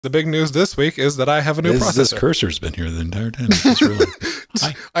The big news this week is that I have a new processor. This cursor's been here the entire time. It's really,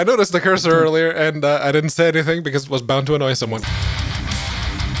 I noticed the cursor earlier, and I didn't say anything because it was bound to annoy someone.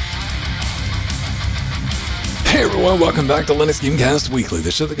 Hey everyone, welcome back to Linux Gamecast Weekly,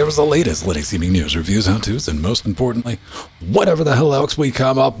 the show that covers the latest Linux gaming news, reviews, how-tos, and most importantly, whatever the hell else we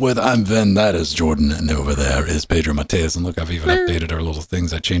come up with. I'm Vin, that is Jordan, and over there is Pedro Mateus. And look, I've even updated our little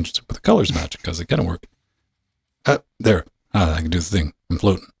things. I changed it with the colors match because it kind of worked. There. I can do the thing. I'm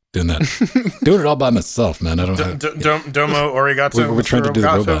floating, doing that. Doing it all by myself, man. I don't have... Domo Origato. We're trying to do the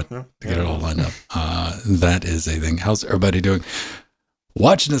robot to get it all lined up. That is a thing. How's everybody doing?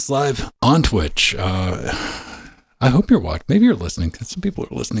 Watching us live on Twitch. I hope you're watching. Maybe you're listening, because some people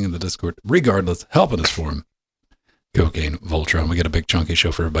are listening in the Discord. Regardless, helping us for him. Cocaine, Voltron. We got a big chunky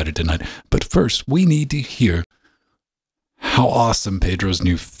show for everybody tonight. But first, we need to hear how awesome Pedro's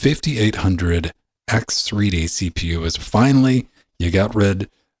new 5800 X3D CPU is. Finally, you got rid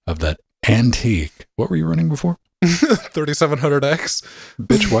of that antique. What were you running before? 3700X.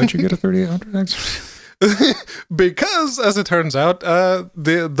 Bitch, why'd you get a 3800X? Because, as it turns out,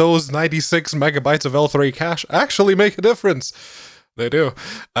 those 96 megabytes of L3 cache actually make a difference. They do.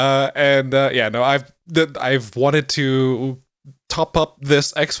 I've wanted to top up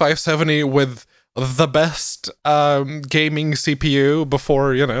this X570 with the best gaming CPU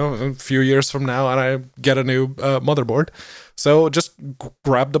before, a few years from now, and I get a new motherboard. So just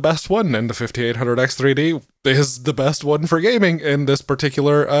grab the best one, and the 5800X3D is the best one for gaming in this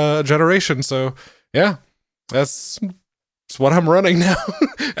particular generation. So yeah, that's what I'm running now,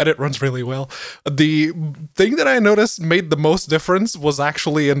 and it runs really well. The thing that I noticed made the most difference was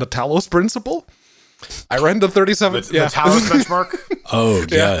actually in the Talos principle. I ran the 37. The Talos benchmark. Oh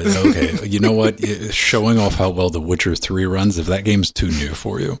yeah, okay. You know what? Showing off how well The Witcher 3 runs. If that game's too new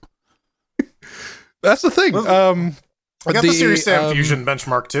for you, that's the thing. I got the Series Sam Fusion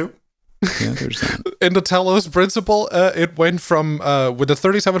benchmark too. Yeah, there's that. In the Talos principle, it went from, with the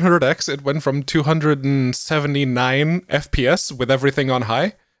 3700X, it went from 279 FPS with everything on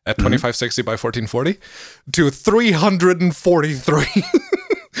high at 2560 by 1440 to 343.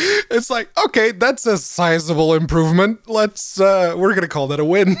 It's like, okay, that's a sizable improvement. We're going to call that a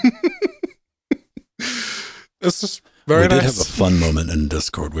win. It's just very nice. We did have a fun moment in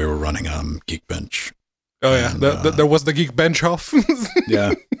Discord. We were running Geekbench. Oh yeah, there was the Geekbench off.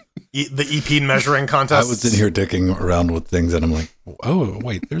 Yeah. The EP measuring contest. I was in here dicking around with things, and I'm like, oh,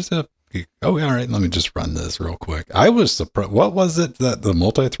 wait, there's a... Oh, all right, let me just run this real quick. I was surprised. What was it that the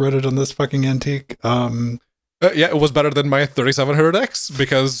multi-threaded on this fucking antique? Yeah, it was better than my 3700X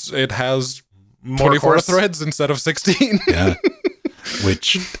because it has 24 threads instead of 16. Yeah,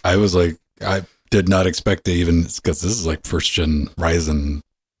 which I was like, I did not expect to even... Because this is like first-gen Ryzen...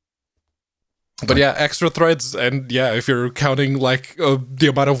 But yeah, extra threads, and yeah, if you're counting like the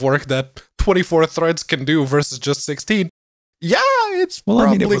amount of work that 24 threads can do versus just 16, yeah, it's probably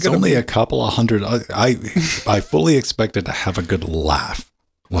I mean, it was only a couple of hundred. I fully expected to have a good laugh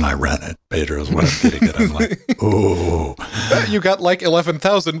when I ran it. Pedro is what I'm getting at. I'm like, oh. You got like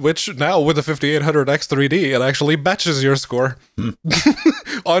 11,000, which now with the 5800X3D, it actually batches your score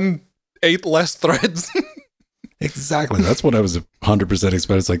on 8 less threads. Exactly. That's what I was 100%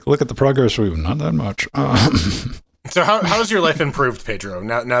 expecting. It's like, look at the progress rate. Not that much. So how has your life improved, Pedro?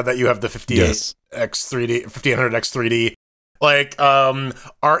 Now that you have the 5800X3D, like,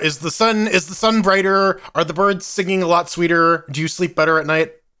 is the sun brighter? Are the birds singing a lot sweeter? Do you sleep better at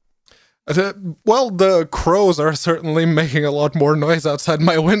night? Well, the crows are certainly making a lot more noise outside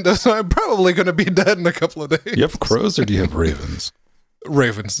my window, so I'm probably going to be dead in a couple of days. You have crows, or do you have ravens?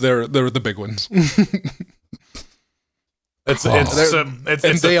 Ravens. They're the big ones. It's they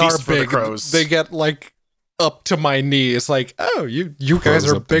are big. The crows. They get like up to my knee. It's like, oh, you guys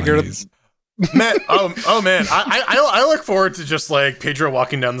are bigger. Man, man, I look forward to just like Pedro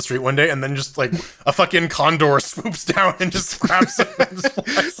walking down the street one day, and then just like a fucking condor swoops down and just grabs him and just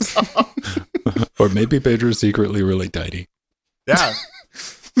flies off. Or maybe Pedro's secretly really tiny. Yeah.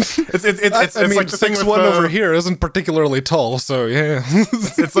 It's like the thing with 6'1" over here isn't particularly tall, so yeah.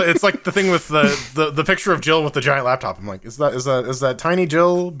 it's like the thing with the picture of Jill with the giant laptop. I'm like, is that tiny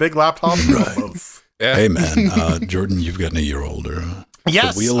Jill, big laptop? Right. Yeah. Hey man, Jordan, you've gotten a year older.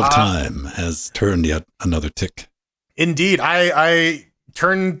 Yes, the wheel of time has turned yet another tick. Indeed, I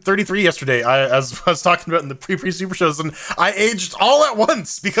turned 33 yesterday. As I was talking about in the pre super shows, and I aged all at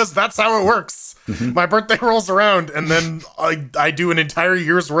once because that's how it works. My birthday rolls around, and then I do an entire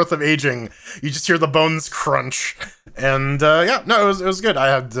year's worth of aging. You just hear the bones crunch, and it was good. I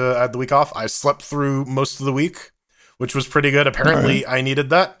had the week off. I slept through most of the week, which was pretty good. Apparently, I needed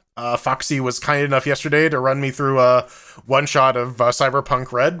that. Foxy was kind enough yesterday to run me through a one shot of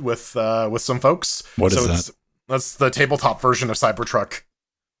Cyberpunk Red with some folks. What is that? That's the tabletop version of Cybertruck.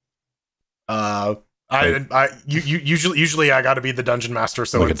 Usually I got to be the dungeon master.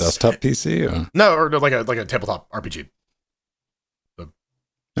 So like a desktop PC, or? No, or like a tabletop RPG.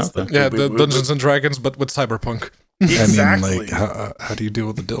 Okay. The Dungeons and Dragons, but with Cyberpunk. Exactly. I mean, like, how do you deal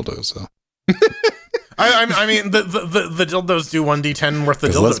with the dildos, though? I mean, the dildos do 1d10 worth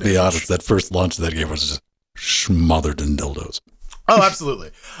of dildo. Let's be honest, that first launch of that game was just smothered in dildos. Oh,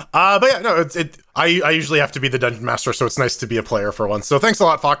 absolutely. But yeah, no, I usually have to be the dungeon master, so it's nice to be a player for once. So thanks a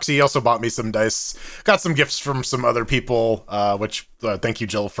lot, Foxy. He also bought me some dice. Got some gifts from some other people, which thank you,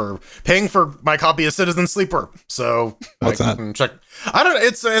 Jill, for paying for my copy of Citizen Sleeper. So what's that? Check. I don't know.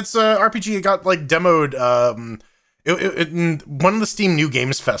 It's a RPG. It got like demoed in one of the Steam New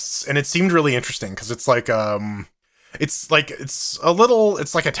Games Fests, and it seemed really interesting because it's like it's like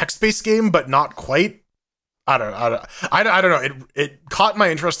a text-based game, but not quite. I don't know. It caught my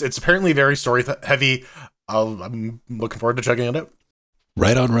interest. It's apparently very story heavy. I'm looking forward to checking it out.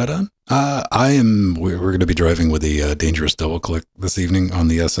 Right on. We're going to be driving with a dangerous double click this evening on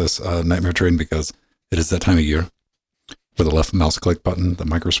the SS Nightmare Train because it is that time of year where the left mouse click button, the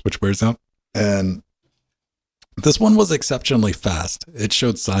micro switch wears out. And this one was exceptionally fast. It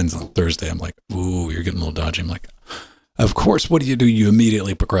showed signs on Thursday. I'm like, ooh, you're getting a little dodgy. I'm like, of course, what do? You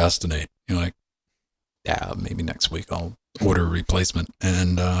immediately procrastinate. You're like, yeah, maybe next week I'll order a replacement.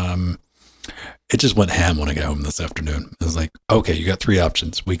 And it just went ham when I got home this afternoon. I was like, okay, you got three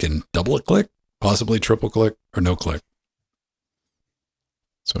options. We can double click, possibly triple click, or no click.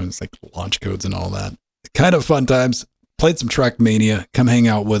 So it's like launch codes and all that. Kind of fun times. Played some Trackmania. Come hang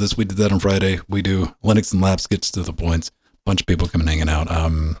out with us. We did that on Friday. We do Linux and Labs, gets to the points. Bunch of people coming hanging out.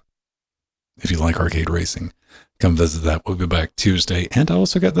 If you like arcade racing, come visit that. We'll be back Tuesday. And I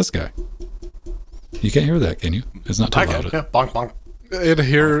also got this guy. You can't hear that, can you? It's not too loud. Yeah, bonk, bonk.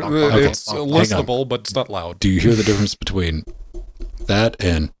 It's listenable, but it's not loud. Do you hear the difference between that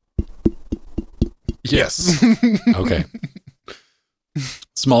and... Yes. Okay.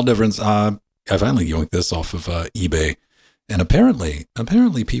 Small difference. I finally yoinked this off of eBay. And apparently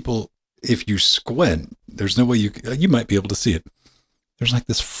people, if you squint, there's no way you might be able to see it. There's like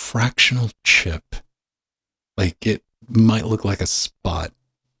this fractional chip. Like it might look like a spot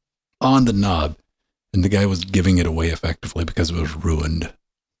on the knob. And the guy was giving it away effectively because it was ruined.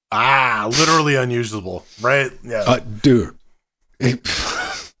 Literally unusable, right? Yeah. Dude. In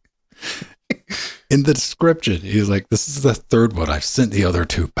the description, he was like, this is the third one. I've sent the other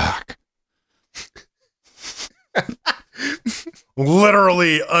two back.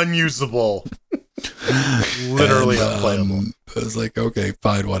 Literally unusable. Literally unplayable. I was like, okay,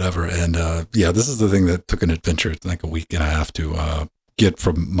 fine, whatever. And yeah, this is the thing that took an adventure. It's like a week and a half to get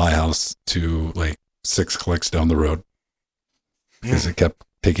from my house to like 6 clicks down the road because it kept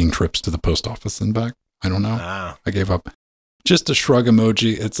taking trips to the post office and back. I don't know. I gave up. Just a shrug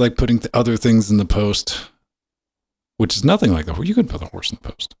emoji. It's like putting other things in the post, which is nothing like the horse. You could put a horse in the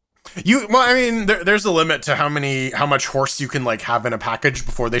post. I mean, there's a limit to how much horse you can like have in a package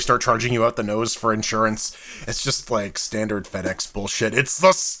before they start charging you out the nose for insurance. It's just like standard FedEx bullshit. It's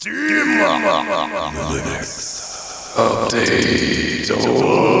the Steam Linux update of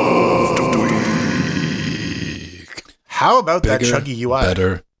the week. How about Bigger, that chuggy UI?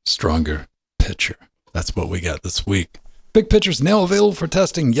 Better, stronger picture. That's what we got this week. Big Picture's now available for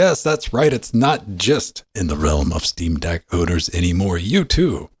testing. Yes, that's right. It's not just in the realm of Steam Deck owners anymore. You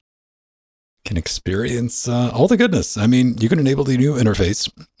too can experience all the goodness. I mean, you can enable the new interface.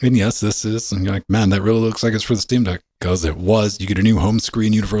 And yes, this is, and you're like, man, that really looks like it's for the Steam Deck. Because it was. You get a new home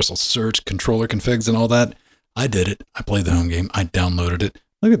screen, universal search, controller configs, and all that. I did it. I played the home game. I downloaded it.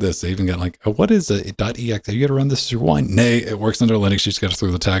 Look at this. They even got like, what is a .exe? Have you got to run this through Wine? Nay, it works under Linux. You just got to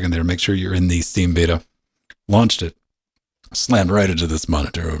throw the tag in there. Make sure you're in the Steam beta. Launched it. Slammed right into this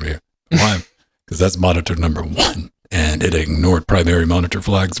monitor over here. Why? Because that's monitor number 1. And it ignored primary monitor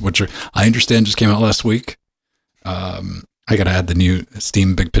flags, which I understand just came out last week. I got to add the new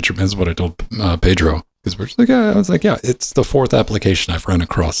Steam Big Picture. This is what I told Pedro. Because we're just like, I was like, yeah, it's the 4th application I've run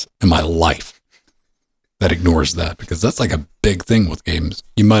across in my life that ignores that, because that's like a big thing with games.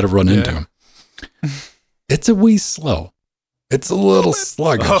 You might have run into them. It's a wee slow. It's a little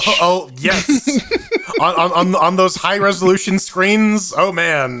sluggish. Oh yes. on those high resolution screens. Oh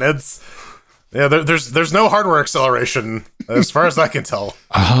man, it's there's no hardware acceleration as far as I can tell.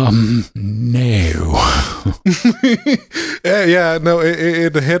 No. Yeah, no,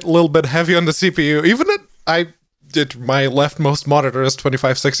 it hit a little bit heavy on the CPU. Even I my leftmost monitor is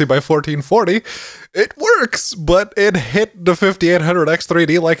 2560 by 1440. It works, but it hit the 5800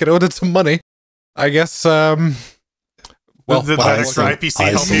 X3D like it owed it some money. I guess, well, the extra IPC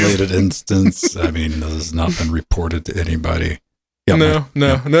help you? Isolated instance. I mean, this has not been reported to anybody. No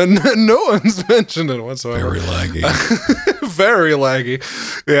one's mentioned it whatsoever. Very laggy. Very laggy.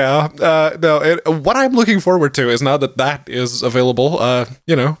 Yeah. No, what I'm looking forward to is now that is available,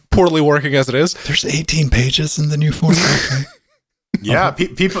 poorly working as it is. There's 18 pages in the new format. Yeah,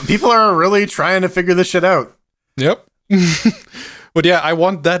 people are really trying to figure this shit out. Yep. But yeah, I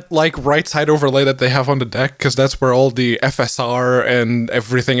want that like right side overlay that they have on the deck, because that's where all the FSR and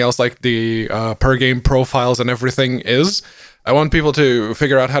everything else, like the per game profiles and everything is. I want people to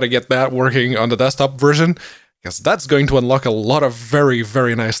figure out how to get that working on the desktop version, because that's going to unlock a lot of very,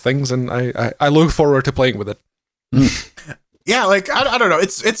 very nice things, and I look forward to playing with it. Yeah, like I don't know,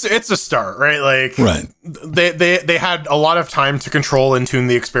 it's a start, right? Like, right. They had a lot of time to control and tune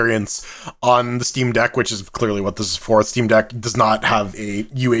the experience on the Steam Deck, which is clearly what this is for. Steam Deck does not have a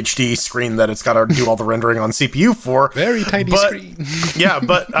UHD screen that it's got to do all the rendering on CPU for. Very tiny screen. Yeah,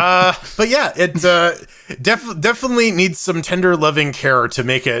 but yeah, it definitely needs some tender, loving care to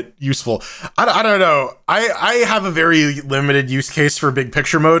make it useful. I don't know. I have a very limited use case for big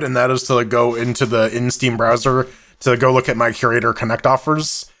picture mode, and that is to go into the in-Steam browser to go look at my Curator Connect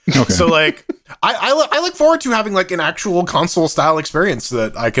offers. Okay. So like, I look forward to having like an actual console style experience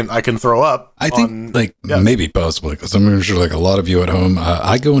that I can throw up. I think maybe possibly, because I'm sure like a lot of you at home,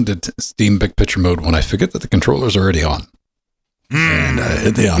 I go into Steam Big Picture mode when I forget that the controller's already on, and I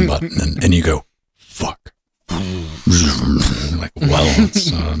hit the on button, and you go, fuck. Like, well,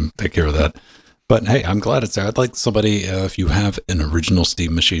 let's take care of that. But hey, I'm glad it's there. I'd like somebody, if you have an original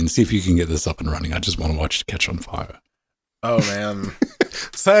Steam machine, see if you can get this up and running. I just want to watch it catch on fire. Oh man,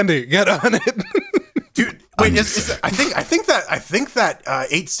 Sandy, get on it, dude. Wait, I think that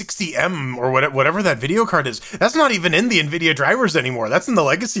 860M or whatever that video card is, that's not even in the NVIDIA drivers anymore. That's in the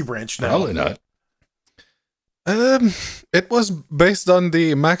legacy branch now. Probably not. It was based on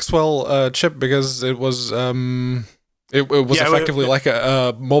the Maxwell chip, because it was it was effectively like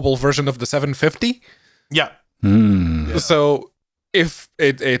a mobile version of the 750. Yeah. Yeah. So if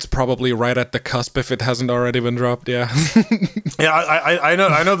it's probably right at the cusp if it hasn't already been dropped. Yeah. Yeah, I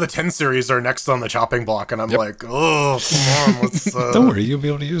know the 10 series are next on the chopping block, and I'm like, oh, come on, let's don't worry, you'll be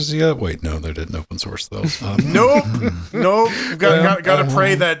able to use the wait, no, they didn't open source those. Nope. Gotta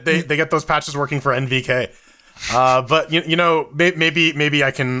pray that they get those patches working for NVK. But maybe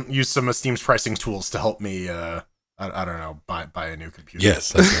I can use some of Steam's pricing tools to help me I don't know, buy a new computer.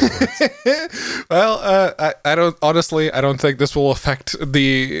 Yes, that's how it works. Well, I don't think this will affect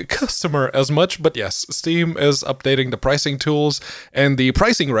the customer as much, but yes, Steam is updating the pricing tools and the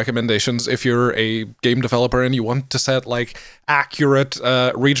pricing recommendations if you're a game developer and you want to set like accurate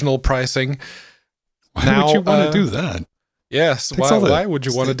regional pricing. Why would you want to do that? Yes, why would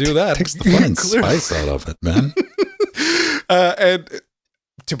you want to do that? Takes the fun and spice out of it, man. And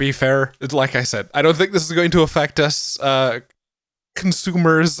to be fair, like I said, I don't think this is going to affect us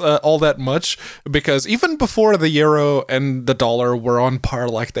consumers all that much, because even before the euro and the dollar were on par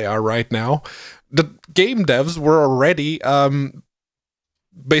like they are right now, the game devs were already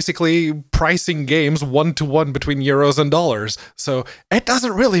basically pricing games 1-to-1 between euros and dollars. So it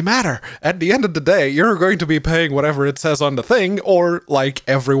doesn't really matter. At the end of the day, you're going to be paying whatever it says on the thing, or like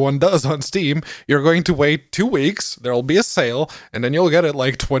everyone does on Steam, you're going to wait 2 weeks, there'll be a sale, and then you'll get it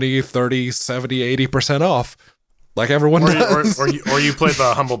like 20, 30, 70, 80% off. Like everyone does. Or you play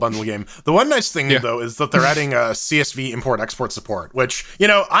the Humble Bundle game. The one nice thing, though, is that they're adding a CSV import-export support, which,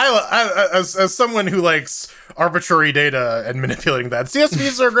 I as someone who likes arbitrary data and manipulating that,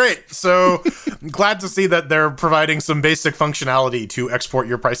 CSVs are great. So glad to see that they're providing some basic functionality to export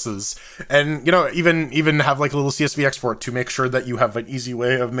your prices. And, even have like a little CSV export to make sure that you have an easy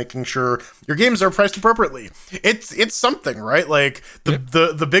way of making sure your games are priced appropriately. It's something, right? Like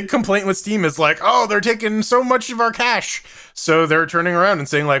the big complaint with Steam is like, oh, they're taking so much of our cash, so they're turning around and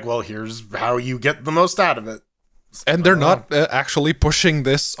saying like, well, here's how you get the most out of it. And they're not actually pushing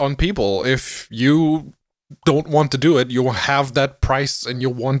this on people. If you don't want to do it, you have that price and you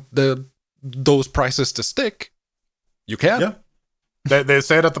want those prices to stick, you can. Yeah, they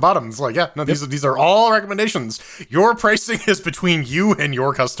say it at the bottom. It's like, these are all recommendations. Your pricing is between you and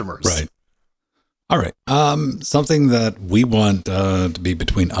your customers. Right. All right. Something that we want to be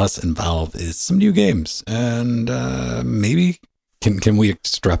between us and Valve is some new games, and maybe can we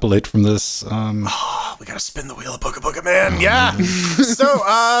extrapolate from this? we gotta spin the wheel of Booga Booga, man. Yeah. So,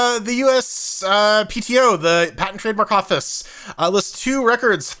 the U.S. PTO, the Patent Trademark Office, lists 2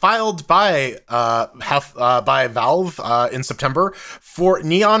 records filed by Valve in September for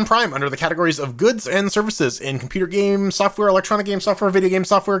Neon Prime under the categories of goods and services in computer game software, electronic game software, video game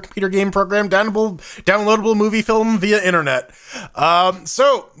software, computer game program, downloadable movie film via internet.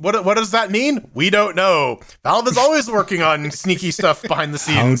 So what does that mean? We don't know. Valve is always working on sneaky stuff behind the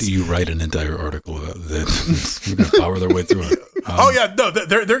scenes. How do you write an entire article that you're gonna power their way through it?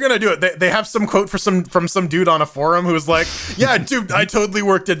 They're gonna do it. They have some quote from some dude on a forum who was like, "Yeah, dude, I totally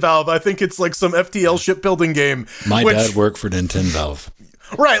worked at Valve. I think it's like some FTL shipbuilding game." My dad worked for Nintendo Valve.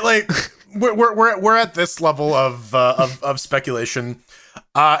 Right, like we're at this level of speculation,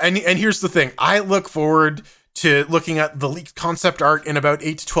 and here's the thing: I look forward to looking at the leaked concept art in about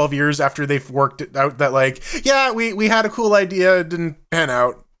 8 to 12 years after they've worked it out that like, yeah, we had a cool idea, it didn't pan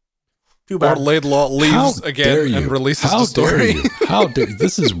out. Too bad. Or Laidlaw leaves again and releases the story. How dare you?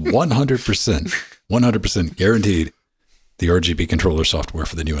 This is 100% guaranteed the RGB controller software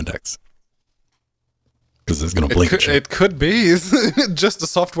for the new Index. Because it's going to blink. It could be. Just a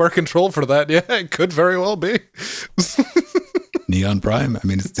software control for that. Yeah, it could very well be. Neon Prime. I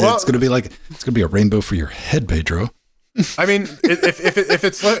mean, it's going to be like, it's going to be a rainbow for your head, Pedro. I mean,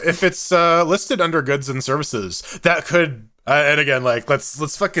 if it's listed under goods and services, that could, and again, like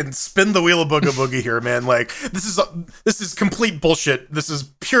let's fucking spin the wheel of Booga Boogie here, man. Like this is complete bullshit. This is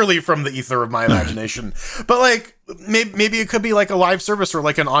purely from the ether of my imagination. But like maybe it could be like a live service or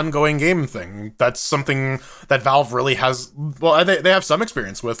like an ongoing game thing. That's something that Valve really has. Well, they have some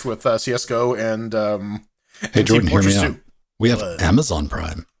experience with CS:GO and hey, Jordan, hear me out. Too. We have Amazon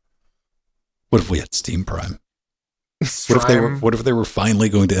Prime. What if we had Steam Prime? What if they were finally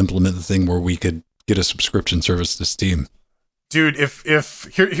going to implement the thing where we could get a subscription service to Steam? Dude,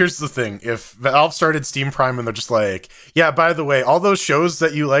 here's the thing. If Valve started Steam Prime and they're just like, yeah, by the way, all those shows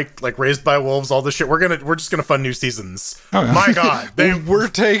that you like Raised by Wolves, all this shit, we're just gonna fund new seasons. Oh, yeah. My God,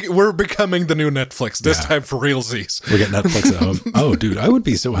 we're becoming the new Netflix this time for realsies. We get Netflix at home. Oh, dude, I would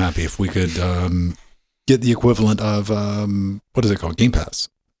be so happy if we could get the equivalent of what is it called, Game Pass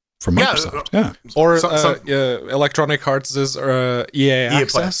from Microsoft. Yeah, or Electronic Arts is EA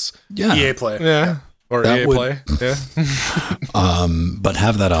Access. Yeah, EA Play. Yeah. Or EA Play, yeah. But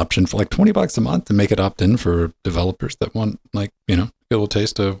have that option for like $20 a month and make it opt in for developers that want, like, you know, a little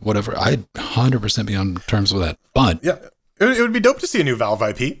taste of whatever. I'd 100% be on terms with that. But yeah, it would be dope to see a new Valve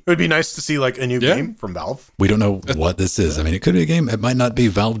IP. It would be nice to see like a new game from Valve. We don't know what this is. I mean, it could be a game. It might not be.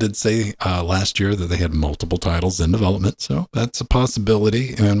 Valve did say last year that they had multiple titles in development, so that's a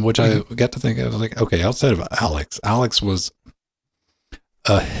possibility. And which I got to think, I was like, okay, outside of Alex was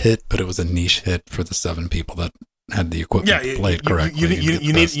a hit, but it was a niche hit for the 7 people that had the equipment to play it correctly.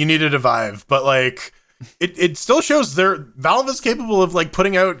 You needed a Vive, but like it still shows Valve is capable of like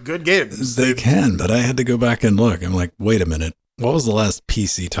putting out good games. They can, but I had to go back and look. I'm like, wait a minute, what was the last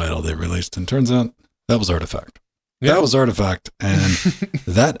PC title they released? And turns out that was Artifact. Yeah. That was Artifact, and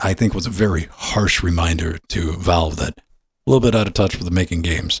that I think was a very harsh reminder to Valve that a little bit out of touch with making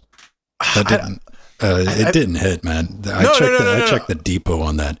games. That didn't. It didn't hit, man. I checked the depot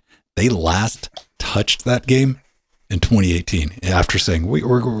on that. They last touched that game in 2018 after saying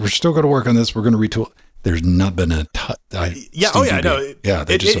we're still going to work on this. We're going to retool. There's not been a touch. They just abandoned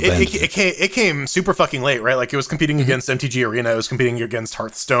it came super fucking late, right? Like it was competing against MTG Arena. It was competing against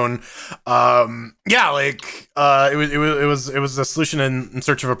Hearthstone. It was a solution in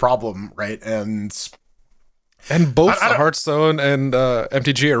search of a problem, right? And both Hearthstone and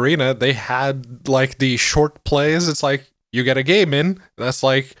MTG Arena, they had like the short plays. It's like you get a game in, that's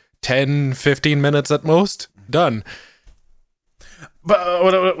like 10, 15 minutes at most, done. But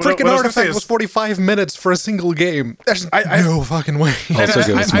freaking Artifact was 45 minutes for a single game. There's no fucking way. Also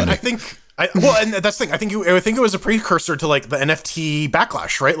give us money. I think and that's the thing. I think it was a precursor to like the NFT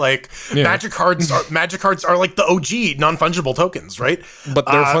backlash, right? Like Magic cards are like the OG non-fungible tokens, right? But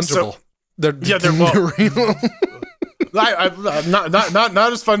they're fungible. They're real.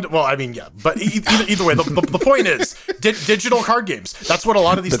 Not as fun. Well, I mean, yeah, but either way, the point is digital card games. That's what a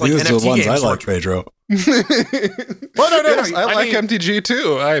lot of these like NFT ones games I like, Pedro. Well, no. I like MTG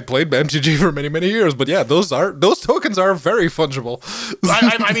too. I played MTG for many years, but yeah, those tokens are very fungible.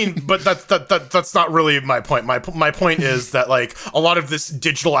 I mean, but that's not really my point. My point is that like a lot of this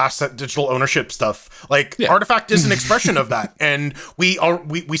digital asset, digital ownership stuff, like Artifact is an expression of that, and we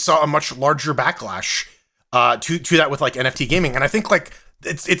saw a much larger backlash to that with like NFT gaming, and I think like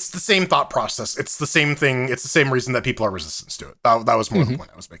it's the same thought process. It's the same thing. It's the same reason that people are resistant to it. That was more the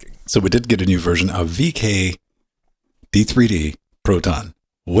point I was making. So we did get a new version of VK D3D Proton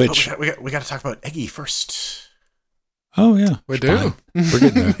Which we got to talk about Eggy first. Oh yeah, We do. We're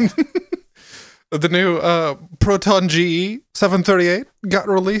getting there. The new Proton GE 738 got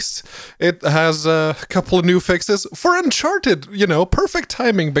released. It has a couple of new fixes for Uncharted. Perfect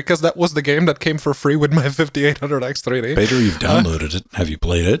timing because that was the game that came for free with my 5800X 3D. Pedro, you've downloaded it. Have you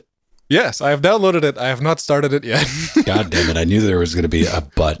played it? Yes, I have downloaded it. I have not started it yet. God damn it! I knew there was going to be a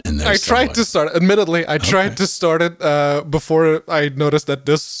but in there. I tried to start. Admittedly, I tried to start it before I noticed that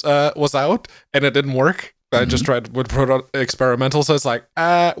this was out, and it didn't work. I just tried with Proton Experimental, so it's like,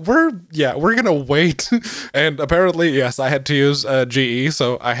 we're gonna wait. And apparently, yes, I had to use GE,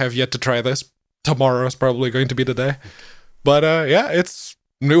 so I have yet to try this. Tomorrow is probably going to be the day. But it's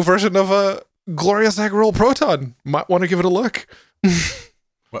new version of Glorious Egg Roll Proton. Might want to give it a look.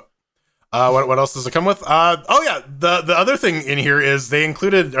 What else does it come with? The other thing in here is they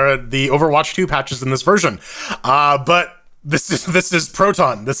included the Overwatch 2 patches in this version, but this is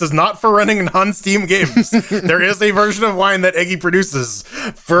Proton. This is not for running non-Steam games. There is a version of Wine that Eggy produces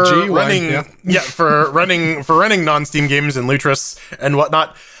for running for running non-Steam games in Lutris and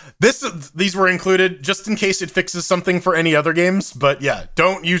whatnot. These were included just in case it fixes something for any other games. But yeah,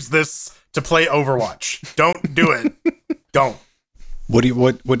 don't use this to play Overwatch. Don't do it. Don't. What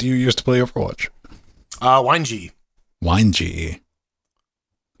do you use to play Overwatch? Wine G. Wine G.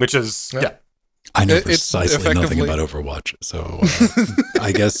 Which is I know precisely nothing about Overwatch, so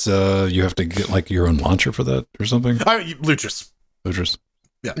I guess you have to get like your own launcher for that or something. Lutris.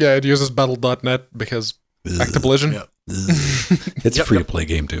 Yeah, it uses Battle.net because Activision. Yeah. It's a free-to-play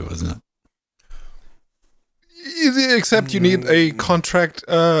game too, isn't it? Except you need a contract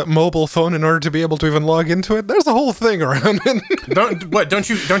mobile phone in order to be able to even log into it. There's a whole thing around it. Don't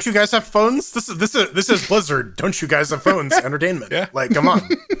you guys have phones? This is Blizzard. Don't you guys have phones? Entertainment. Yeah. Like, come on.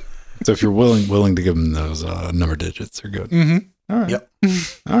 So if you're willing to give them those number digits, they're good. Mm-hmm. All right. Yep.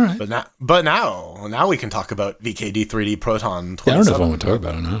 All right. But now we can talk about VKD 3D Proton 27. Yeah, I don't know if I want to talk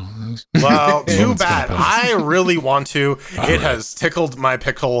about it now. Well, too bad. I really want to. It has tickled my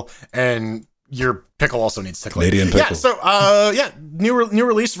pickle, and your pickle also needs tickling. Canadian pickle. Yeah, so new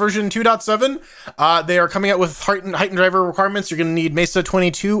release version 2.7. They are coming out with height and driver requirements. You're going to need Mesa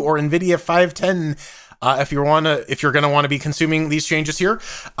 22 or NVIDIA 510 if you're going to want to be consuming these changes here.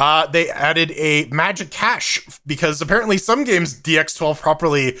 They added a magic cache because apparently some games DX12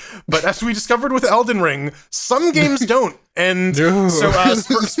 properly, but as we discovered with Elden Ring, some games don't. And so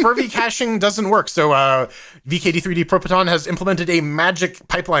Spurvy caching doesn't work. So VKD3D Proton has implemented a magic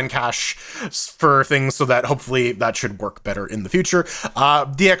pipeline cache for things so that hopefully that should work better in the future.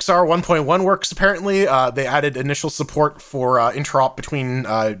 DXR 1.1 works apparently. They added initial support for interop between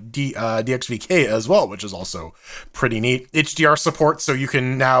DXVK as well, which is also pretty neat. HDR support, so you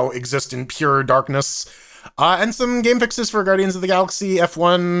can now exist in pure darkness. And some game fixes for Guardians of the Galaxy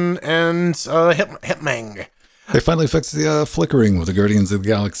F1 and Hitmang. They finally fixed the flickering with the Guardians of the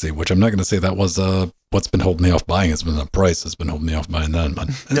Galaxy, which I'm not going to say that was what's been holding me off buying. It's been the price that's been holding me off buying that. But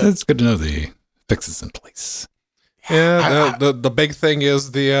it's good to know the fixes in place. Yeah, the big thing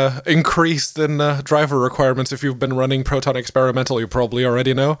is the increase in driver requirements. If you've been running Proton Experimental, you probably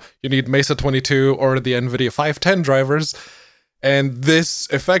already know. You need Mesa 22 or the NVIDIA 510 drivers. And this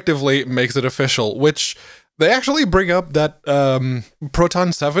effectively makes it official, which they actually bring up that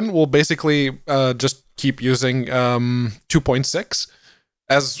Proton 7 will basically just keep using 2.6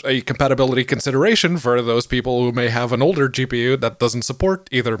 as a compatibility consideration for those people who may have an older GPU that doesn't support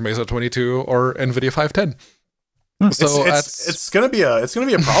either Mesa 22 or NVIDIA 510. So it's gonna be a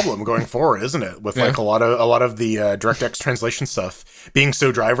problem going forward, isn't it? With like a lot of the DirectX translation stuff being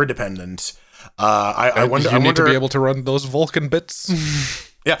so driver dependent. I wonder. You need to be able to run those Vulkan bits.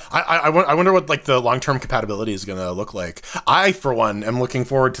 Yeah, I wonder what like the long-term compatibility is gonna look like. I, for one, am looking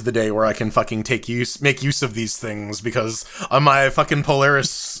forward to the day where I can fucking make use of these things, because on my fucking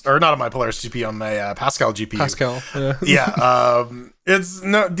Polaris, or not on my Polaris GPU, on my Pascal GPU. Pascal, it's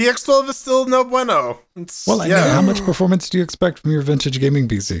no DX12 is still no bueno. How much performance do you expect from your vintage gaming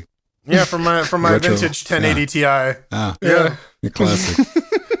PC? Yeah, from my vintage 1080 Ti. Yeah, classic.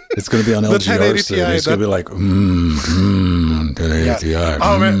 It's going to be on LGR, so it's going to be like, 1080 Ti.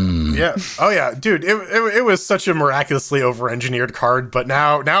 Oh, man. Yeah. Oh, yeah. Dude, it was such a miraculously over-engineered card, but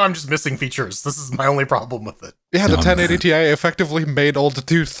now I'm just missing features. This is my only problem with it. Yeah, the 1080 Ti effectively made all the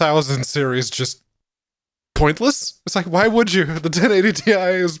 2000 series just pointless. It's like, why would you? The 1080 Ti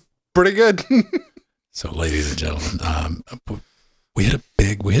is pretty good. So, ladies and gentlemen, we hit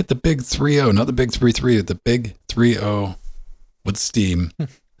the big 3.0, not the big 3.3, the big 3.0 with Steam.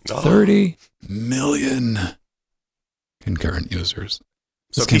 30 million concurrent users.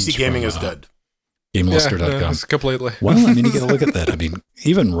 So PC gaming is dead. GameLuster.com. Completely. Well, I mean, you got to look at that. I mean,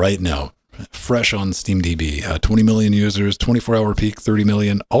 even right now, fresh on SteamDB, 20 million users, 24-hour peak, 30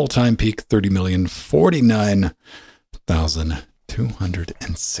 million, all-time peak, 30 million,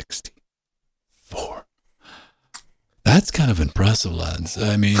 49,264. That's kind of impressive, lads.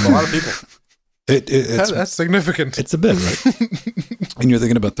 I mean, a lot of people. That's significant. It's a bit, right? And you're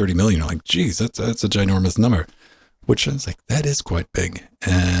thinking about 30 million. You're like, geez, that's a ginormous number. Which is like, that is quite big.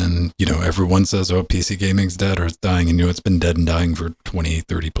 And, you know, everyone says, oh, PC gaming's dead or it's dying. And, you know, it's been dead and dying for 20,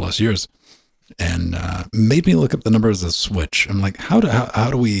 30 plus years. And made me look up the numbers of Switch. I'm like, how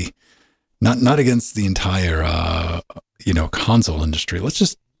do we, not against the entire, you know, console industry.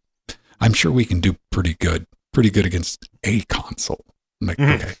 I'm sure we can do pretty good against a console. I'm like,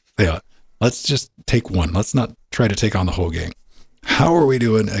 okay, yeah, let's just take one. Let's not try to take on the whole game. How are we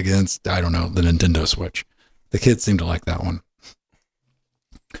doing against, I don't know, the Nintendo Switch? The kids seem to like that one.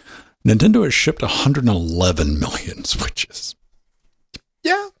 Nintendo has shipped 111 million Switches.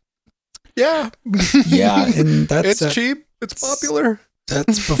 Yeah. Yeah, and that's it's cheap. It's popular.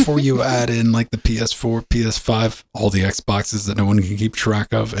 That's before you add in like the PS4, PS5, all the Xboxes that no one can keep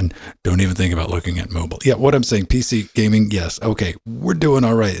track of, and don't even think about looking at mobile. Yeah, what I'm saying, PC gaming, yes, okay, we're doing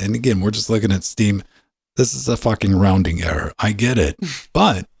all right. And again, we're just looking at Steam. This is a fucking rounding error. I get it,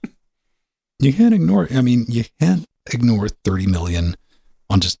 but you can't ignore 30 million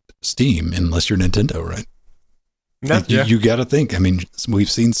on just Steam unless you're Nintendo, right? Yeah. You got to think. I mean,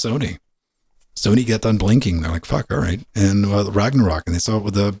 we've seen Sony get done blinking. They're like, fuck, all right. And Ragnarok, and they saw it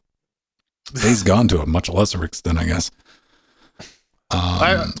with the Days Gone to a much lesser extent, I guess.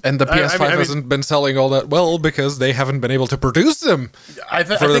 And the PS5 hasn't been selling all that well because they haven't been able to produce them for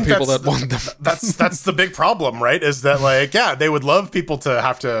the people that want them. That's the big problem, right? Is that like, yeah, they would love people to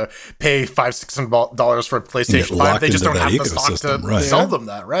have to pay $500-$600 for a PlayStation 5. They just don't have the stock to sell them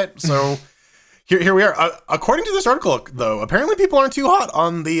that, right? So here we are. According to this article, though, apparently people aren't too hot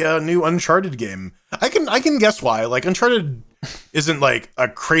on the new Uncharted game. I can guess why. Like, Uncharted isn't like a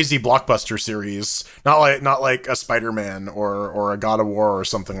crazy blockbuster series, not like a Spider-Man or a God of War or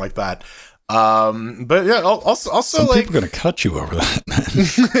something like that. But yeah, also some like, people are gonna cut you over that,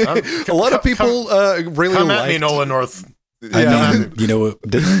 man. A lot of people really come liked, at me, Nolan North. I mean, you know,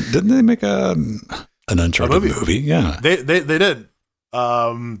 didn't they make an Uncharted movie? Yeah, they did.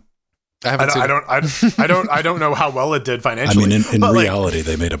 I don't know how well it did financially. I mean, in reality,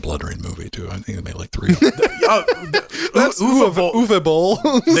 they made a Blood Rain movie too. I think they made like 3 of them. That's Uwe Boll.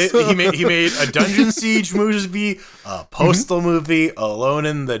 He made a Dungeon Siege movie, a Postal movie, Alone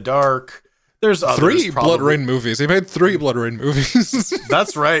in the Dark. There's others, 3 probably. Blood Rain movies. He made 3 Blood Rain movies.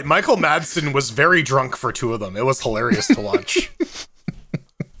 That's right. Michael Madsen was very drunk for 2 of them. It was hilarious to watch.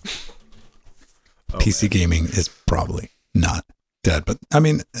 PC gaming is probably not dead, but I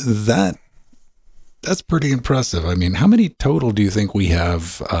mean, that's pretty impressive. I mean, how many total do you think we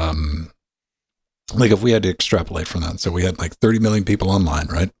have? Like, if we had to extrapolate from that, so we had like 30 million people online,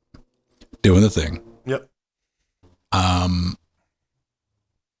 right, doing the thing. Yep.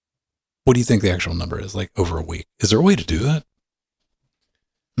 What do you think the actual number is, like, over a week? Is there a way to do that?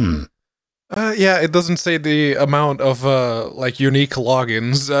 Yeah, it doesn't say the amount of like unique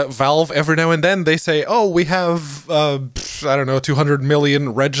logins. Valve every now and then they say, "Oh, we have I don't know, 200 million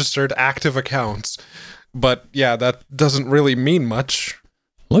registered active accounts." But yeah, that doesn't really mean much.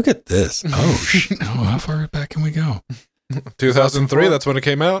 Look at this. Oh, how far back can we go? 2003, that's when it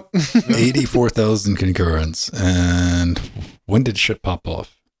came out. 84,000 concurrents. And when did shit pop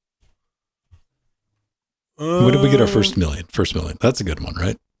off? When did we get our first million? First million. That's a good one,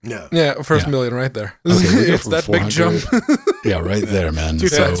 right? Yeah, first million right there. Okay, it's that big jump. Yeah, right there, man.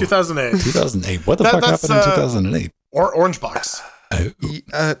 2008. 2008. What the fuck happened in 2008? Or Orange Box.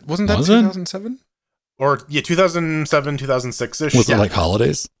 Wasn't that 2007? Or, yeah, 2007, 2006-ish. Was it like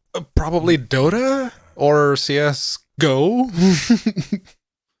holidays? Probably Dota or CSGO.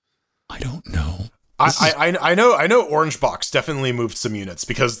 I don't know. I know Orange Box definitely moved some units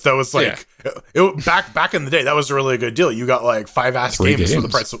because that was like back in the day, that was a really good deal. You got like 5 games for the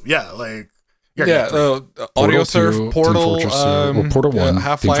price of, Audio Surf, Portal, Portal 1,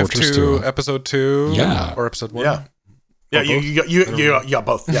 Half-Life 2, Episode 2, or Episode 1. You got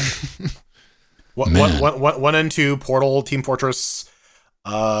both. Yeah. 1 and 2, Portal, Team Fortress,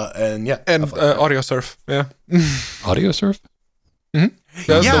 and Audio Surf. Yeah. Audio Surf? Mm-hmm.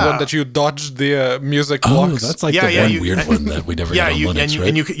 That's the one that you dodged the music blocks. That's like the one weird one that we never got on Linux, right?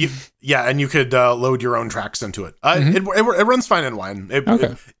 And you could load your own tracks into it. It runs fine in Wine.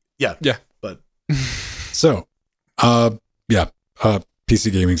 But so,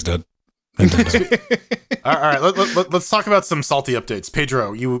 PC gaming's dead. All right, let's talk about some salty updates.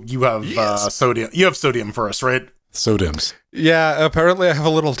 Pedro, you have sodium. You have sodium for us, right? Sodiums. Yeah, apparently I have a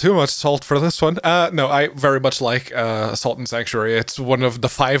little too much salt for this one. No, I very much like Salt and Sanctuary. It's one of the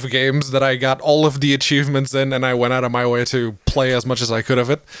 5 games that I got all of the achievements in, and I went out of my way to play as much as I could of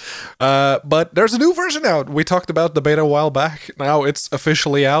it. But there's a new version out. We talked about the beta a while back. Now it's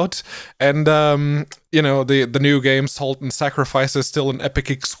officially out, and the new game, Salt and Sacrifice, is still an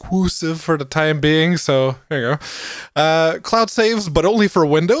Epic exclusive for the time being, so there you go. Cloud saves, but only for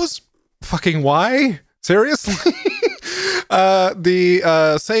Windows? Fucking why? Seriously?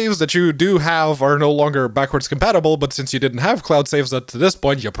 The saves that you do have are no longer backwards compatible, but since you didn't have cloud saves up to this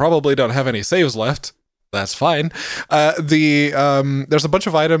point, you probably don't have any saves left. That's fine. There's a bunch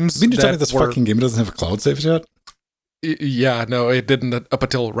of items. You mean to tell me this fucking game doesn't have cloud saves yet? Yeah, no, it didn't up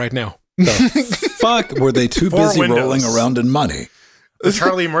until right now. The fuck? Were they too busy rolling around in money? The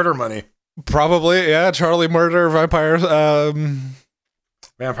Charlie murder money. Probably, yeah. Charlie murder, vampires,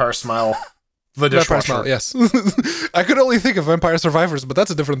 Vampire Smile. The dishwasher. Smile, yes. I could only think of Vampire Survivors, but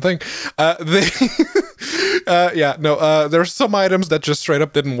that's a different thing. There's some items that just straight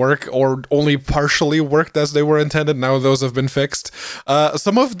up didn't work or only partially worked as they were intended. Now those have been fixed.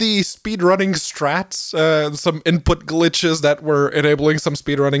 Some of the speedrunning strats, some input glitches that were enabling some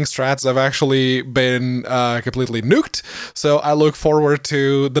speedrunning strats have actually been completely nuked. So I look forward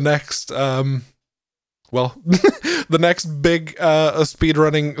to the next... the next big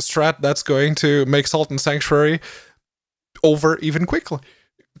speedrunning strat that's going to make Salt and Sanctuary over even quicker.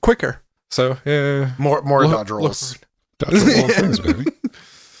 So more dodge rolls. Dodge roll things, baby.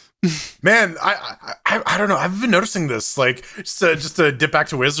 Man, I don't know. I've been noticing this. Like, just to dip back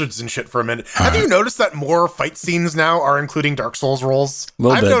to Wizards and shit for a minute. Have you noticed that more fight scenes now are including Dark Souls rolls?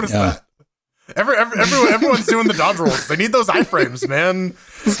 I've noticed that. Everyone's doing the dodge rolls. They need those iframes, man.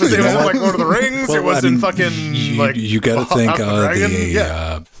 It was in like Lord of the Rings. It was in fucking you got to thank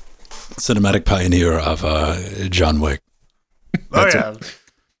the cinematic pioneer of John Wick.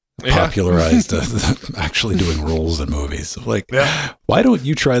 Popularized actually doing rolls in movies. Like, why don't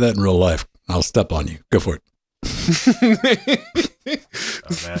you try that in real life? I'll step on you. Go for it.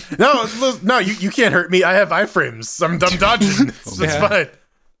 Oh, man. No, you can't hurt me. I have iframes. I'm dodging. It's fine.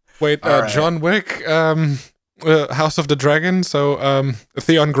 Wait, John Wick, House of the Dragon, so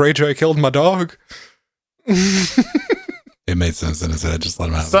Theon Greyjoy killed my dog. It made sense in his head, just let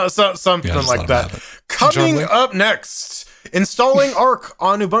him have it. Something like that. Coming up next, installing Arc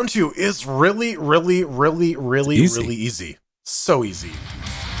on Ubuntu is really, really, really, really, really easy. So easy.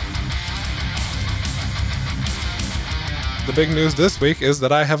 The big news this week is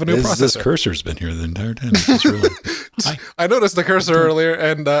that I have a new processor. This cursor's been here the entire time. It's really... I noticed the cursor earlier,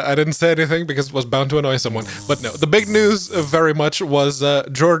 and I didn't say anything because it was bound to annoy someone. But no, the big news very much was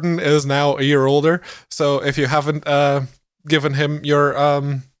Jordan is now a year older. So if you haven't given him your...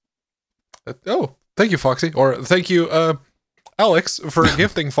 thank you, Foxy. Or thank you, Alex, for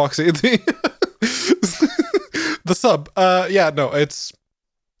gifting Foxy the sub. It's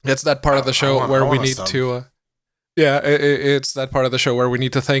that part of the show where we need to... it's that part of the show where we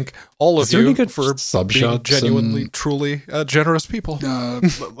need to thank all of you for being genuinely, truly generous people. Canada,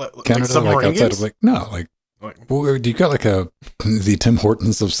 like outside of do you got like the Tim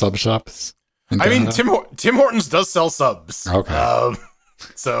Hortons of sub shops? I mean, Tim Hortons does sell subs. Okay.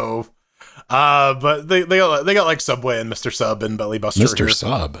 But they got like Subway and Mr. Sub and Belly Buster. Mr.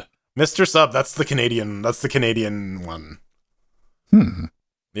 Sub. Mr. Sub. That's the Canadian one.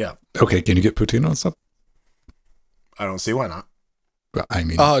 Yeah. Okay. Can you get poutine on sub? I don't see why not. Well, I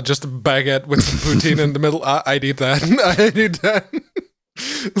mean, just a baguette with some poutine in the middle. I need that. I need that.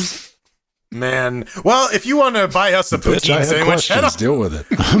 Man, well, if you want to buy us a poutine sandwich, deal with it.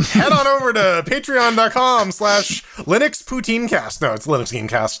 Head on over to patreon.com/Linux Poutinecast. No, it's Linux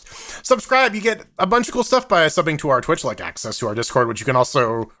Gamecast. Subscribe. You get a bunch of cool stuff by subbing to our Twitch, like access to our Discord, which you can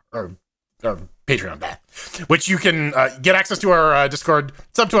also, or Patreon, which you can get access to our Discord.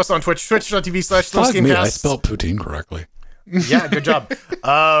 Sub to us on Twitch, twitch.tv/LinuxGamecast. I spelled poutine correctly. Yeah, good job.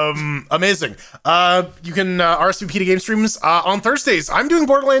 Amazing. You can RSVP to game streams on Thursdays. I'm doing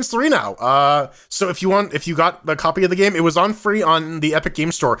Borderlands 3 now. So if you got the copy of the game, it was on free on the Epic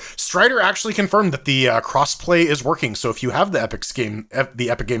Game Store. Strider actually confirmed that the crossplay is working. So if you have the Epic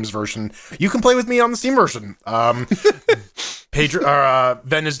Games version, you can play with me on the Steam version.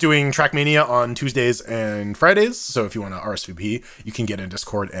 Ben is doing Trackmania on Tuesdays and Fridays, so if you want to RSVP, you can get in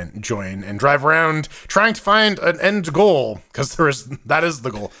Discord and join and drive around trying to find an end goal, because that is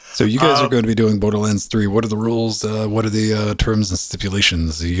the goal. So you guys are going to be doing Borderlands 3. What are the rules? What are the terms and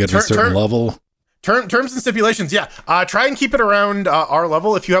stipulations? You got to a certain level? Terms and stipulations, yeah. Try and keep it around our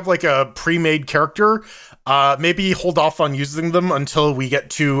level. If you have like a pre-made character, maybe hold off on using them until we get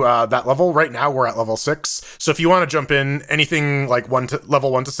to that level. Right now, we're at level 6. So if you want to jump in, anything like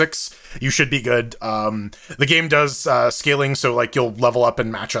level 1 to 6, you should be good. The game does scaling, so like you'll level up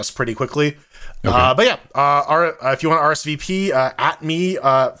and match us pretty quickly. Okay. But yeah, if you want RSVP, at me,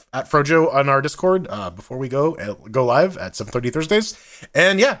 at Frojo on our Discord, before we go live at 7:30 Thursdays.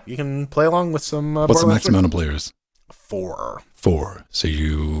 And yeah, you can play along with some, what's the max amount of players? 4. So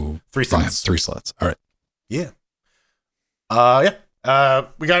you 3 slots. 3 slots. All right. Yeah.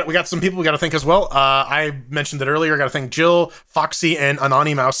 We got some people we got to thank as well. I mentioned it earlier. I got to thank Jill, Foxy, and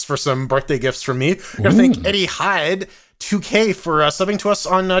Anani Mouse for some birthday gifts from me. I got to thank Eddie Hyde 2K for subbing to us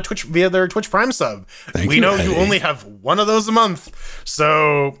on Twitch via their Twitch Prime sub. We know you only have one of those a month,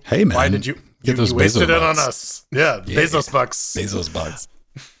 so hey man, why did you wasted it on us? Yeah, Bezos bucks. Bezos bucks.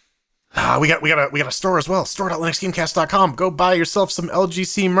 We got a store as well. Store.linuxgamecast.com. Go buy yourself some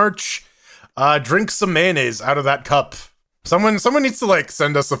LGC merch. Drink some mayonnaise out of that cup. Someone needs to like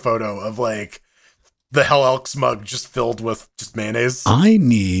send us a photo of like the Hell Elks mug just filled with just mayonnaise. I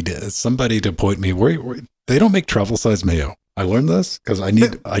need somebody to point me where they don't make travel size mayo. I learned this because I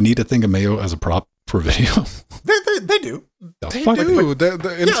need to think of mayo as a prop for video. They do. They do. In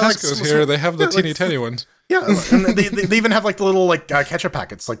Tesco's here, they have the teeny tiny ones. Yeah, and they even have like the little like ketchup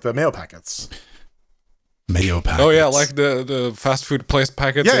packets, like the mayo packets. Mayo packets. Oh yeah, like the fast food place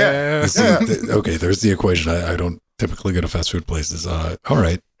packets. Yeah. Okay, there's the equation. I don't typically go to fast food places. All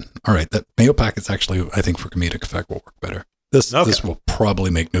right. That mayo packets actually, I think, for comedic effect will work better. This will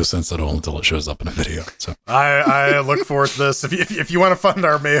probably make no sense at all until it shows up in a video. So I look forward to this. If you want to fund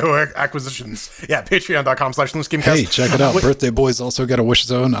our Mayo acquisitions, yeah, patreon.com/linuxgamecast. Hey, check it out. Birthday Boy's also got a wish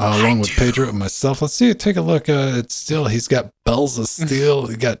zone along with Pedro and myself. Let's see. Take a look. It's still, he's got bells of steel.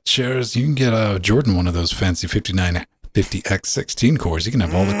 He got chairs. You can get Jordan one of those fancy 5950X16 cores. You can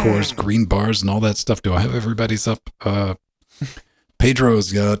have all the cores, green bars, and all that stuff. Do I have everybody's up?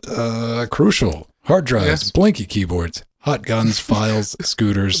 Pedro's got Crucial, hard drives, Blinky keyboards, hot guns, files,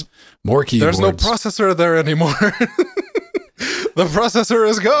 scooters, more keyboards. There's no processor there anymore. The processor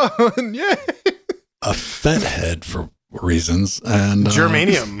is gone. Yay! A fed head for reasons and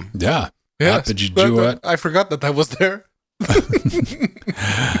germanium. Yeah. Yes, I forgot that was there.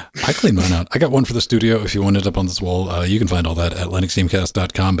 I cleaned mine out. I got one for the studio. If you want it up on this wall, you can find all that at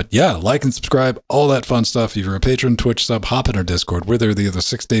linuxgamecast.com. But yeah, like and subscribe, all that fun stuff. If you're a patron, Twitch sub, hop in our Discord. We're there the other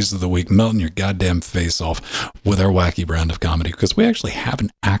 6 days of the week, melting your goddamn face off with our wacky brand of comedy, because we actually have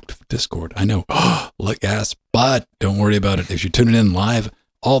an active Discord. I know, look ass, but don't worry about it. If you're tuning in live,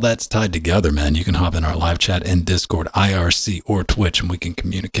 all that's tied together, man. You can hop in our live chat in Discord, IRC, or Twitch, and we can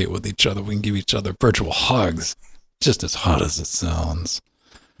communicate with each other. We can give each other virtual hugs. Just as hot as it sounds.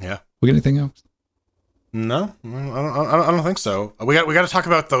 Yeah. We got anything else? No, I don't think so. We got to talk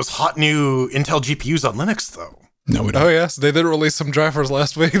about those hot new Intel GPUs on Linux, though. No, we don't. Oh yes, they did release some drivers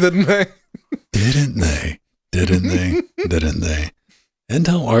last week, didn't they? Didn't they?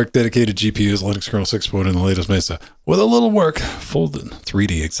 Intel Arc dedicated GPUs, Linux kernel 6.0 in the latest Mesa, with a little work, full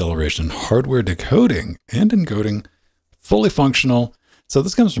 3D acceleration, hardware decoding and encoding, fully functional. So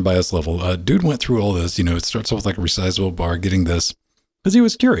this comes from BIOS level. Dude went through all this. It starts off with like a resizable bar, getting this, because he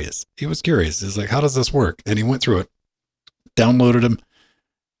was curious. He's like, how does this work? And he went through it, downloaded them.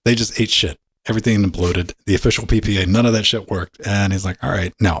 They just ate shit. Everything imploded. The official PPA, none of that shit worked. And he's like, all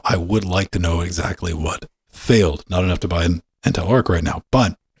right, now I would like to know exactly what failed. Not enough to buy an Intel Arc right now,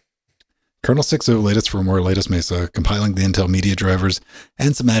 but kernel 6.0, latest firmware, latest Mesa, compiling the Intel media drivers,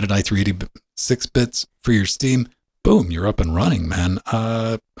 and some added i386 bits for your Steam. Boom, you're up and running, man.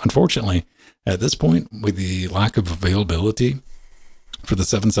 Unfortunately, at this point, with the lack of availability for the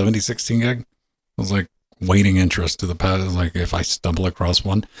 770 16 gig, I was like waiting interest to the pad. Like if I stumble across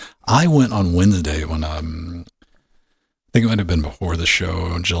one, I went on Wednesday when I think it might have been before the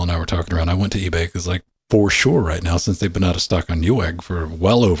show. Jill and I were talking around. I went to eBay because like for sure right now, since they've been out of stock on Newegg for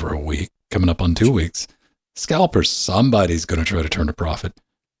well over a week, coming up on 2 weeks, scalpers, somebody's going to try to turn a profit.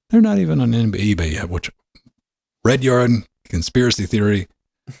 They're not even on eBay yet, which Red Yard, conspiracy theory.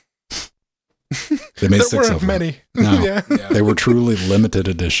 They made 6 of them. Many. No, yeah. They were truly limited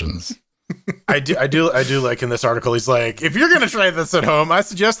editions. I do like in this article, he's like, if you're going to try this at home, I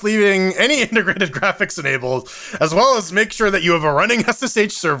suggest leaving any integrated graphics enabled, as well as make sure that you have a running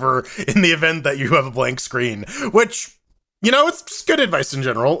SSH server in the event that you have a blank screen, which, it's just good advice in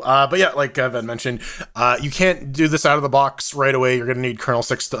general. But yeah, like Ben mentioned, you can't do this out of the box right away. You're going to need kernel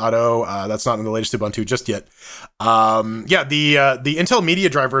 6.0. That's not in the latest Ubuntu just yet. The Intel media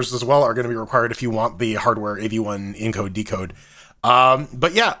drivers as well are going to be required if you want the hardware AV1 encode decode.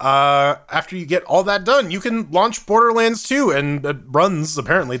 But yeah, after you get all that done, you can launch Borderlands 2, and it runs.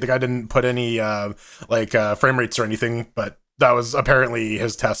 Apparently, the guy didn't put any frame rates or anything, but that was apparently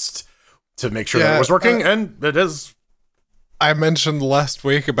his test to make sure that it was working, and it is. I mentioned last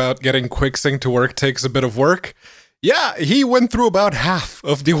week about getting QuickSync to work takes a bit of work. Yeah, he went through about half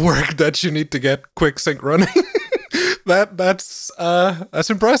of the work that you need to get QuickSync running. That's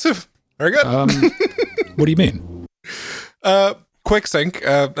impressive. Very good. What do you mean?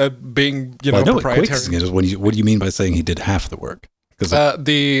 QuickSync, being I know proprietary. what QuickSync is. What do you mean by saying he did half the work?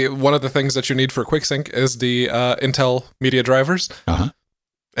 One of the things that you need for QuickSync is the Intel media drivers,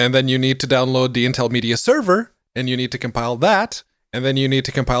 and then you need to download the Intel media server, and you need to compile that, and then you need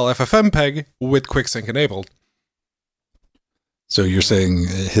to compile FFmpeg with QuickSync enabled. So you're saying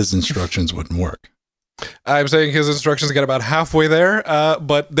his instructions wouldn't work? I'm saying his instructions get about halfway there,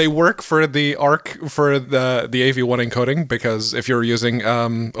 but they work for the ARC for the AV1 encoding, because if you're using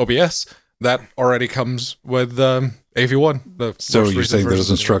OBS, that already comes with AV1. So you're saying those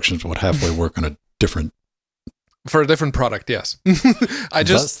instructions would halfway work on a different... For a different product, yes. I That's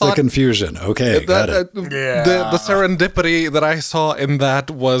just thought the confusion. Okay, got it. The serendipity that I saw in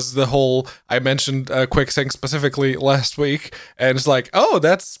that was the whole... I mentioned QuickSync specifically last week, and it's like, oh,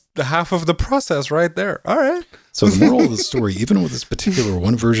 that's the half of the process right there. All right. So the moral of the story, even with this particular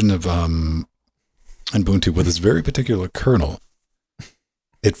one version of Ubuntu, with this very particular kernel,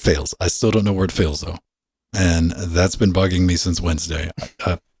 it fails. I still don't know where it fails, though. And that's been bugging me since Wednesday.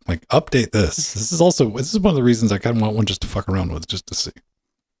 Like, update this. This is one of the reasons I kind of want one just to fuck around with, just to see.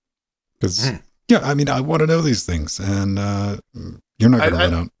 Because, yeah, I mean, I want to know these things, and you're not going to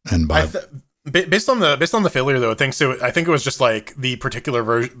run out and buy. Based on the failure, though, I think it was just like the particular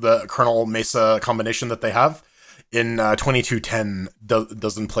version, the kernel Mesa combination that they have in 2210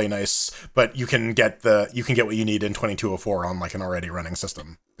 doesn't play nice, but you can get what you need in 2204 on like an already running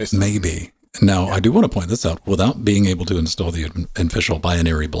system. Maybe. Now, I do want to point this out. Without being able to install the official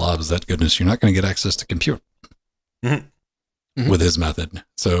binary blobs, that goodness, you're not going to get access to compute with his method.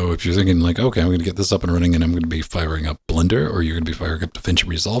 So if you're thinking like, okay, I'm going to get this up and running and I'm going to be firing up Blender, or you're going to be firing up DaVinci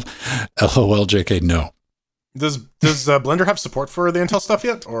Resolve, LOL, JK, no. Does Blender have support for the Intel stuff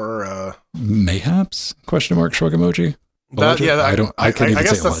yet, or mayhaps? Question mark, shrug emoji. I can't even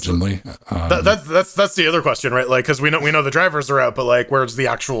say allegedly. That's the other question, right? Like, because we know the drivers are out, but like, where's the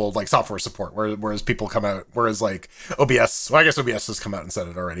actual like software support? Whereas people come out, whereas like OBS, well, I guess OBS has come out and said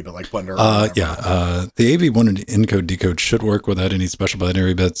it already, but like Blender. The AV1 encode decode should work without any special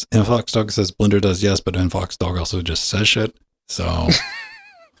binary bits. Infoxdog says Blender does, yes, but Infoxdog also just says shit. So.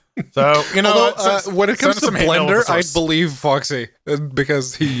 So, when it comes to Blender, I believe Foxy,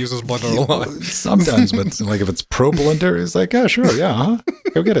 because he uses Blender a lot. Sometimes, but like if it's pro Blender, it's like, yeah, sure, yeah,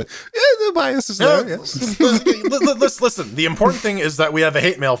 go get it. Yeah, the bias is there, yes. Listen, the important thing is that we have a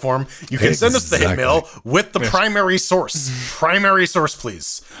hate mail form. You can send us the hate mail with the primary source. Primary source,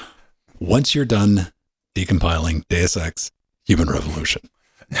 please. Once you're done decompiling Deus Ex, Human Revolution.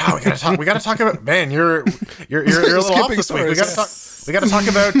 No, we gotta talk about, man, you're a little off this week. We got to talk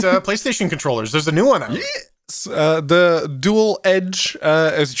about PlayStation controllers. There's a new one out. Yes, the Dual Edge,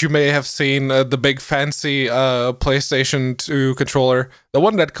 as you may have seen, the big fancy PlayStation 2 controller, the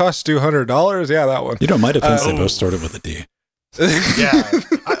one that costs $200. Yeah, that one. You know, my defense, they both started with a D. Yeah.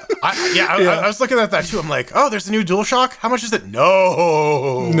 I was looking at that too. I'm like, oh, there's a new DualShock. How much is it?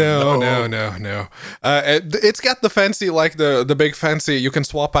 No. It's got the fancy, like the big fancy. You can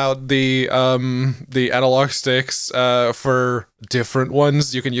swap out the analog sticks for different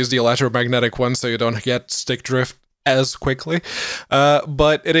ones. You can use the electromagnetic one so you don't get stick drift as quickly.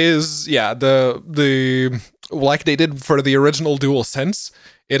 But it is, the like they did for the original DualSense.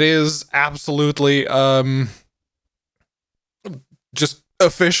 It is absolutely just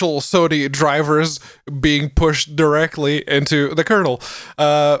official Sony drivers being pushed directly into the kernel.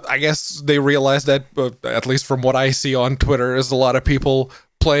 I guess they realized that, at least from what I see on Twitter, is a lot of people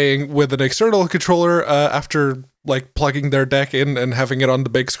playing with an external controller after like plugging their deck in and having it on the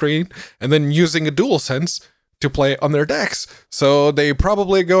big screen, and then using a DualSense to play on their decks. So they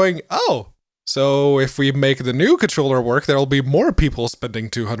probably going, oh, so if we make the new controller work, there'll be more people spending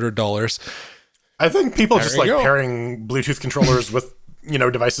 $200. I think people just like pairing Bluetooth controllers with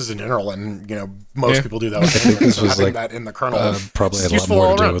devices in general, and most people do that. With Android, so having that in the kernel probably had a lot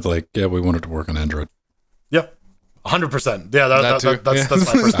more to do with like, we want it to work on Android. Yep, 100%. Yeah, that's my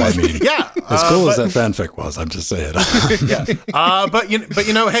first one. I mean, as cool as that fanfic was, I'm just saying. Yeah, but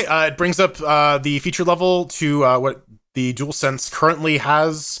hey, it brings up the feature level to what the DualSense currently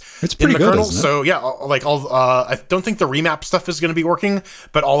has It's in pretty the good, kernel. isn't it? So yeah, like I don't think the remap stuff is going to be working,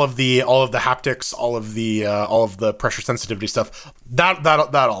 but all of the haptics, all of the pressure sensitivity stuff,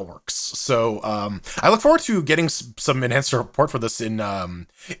 that all works. So I look forward to getting some enhanced support for this in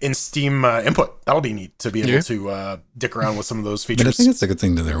Steam input. That'll be neat to be able to dick around with some of those features. But I think it's a good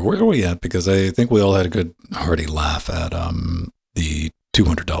thing to there. Where are we at? Because I think we all had a good hearty laugh at the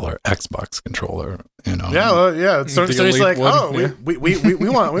 $200 Xbox controller. You know. Yeah. So it's like, one, oh,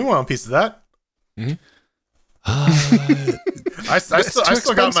 we want a piece of that. Mm-hmm. I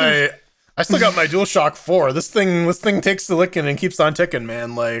still got my DualShock 4. This thing takes the licking and keeps on ticking,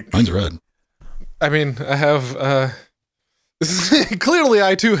 man. Like Mine's red. I mean, I have clearly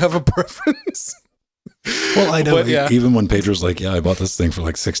I too have a preference. Well, I know. But, yeah. Even when Pedro's like, "Yeah, I bought this thing for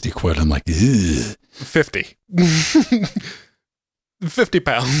like 60 quid," I'm like, "Ugh." 50. 50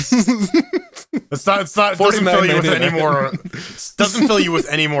 pounds. It's not doesn't fill you with any more. Doesn't fill you with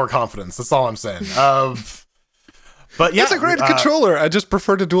any more confidence. That's all I'm saying. But yeah, It's a great controller. I just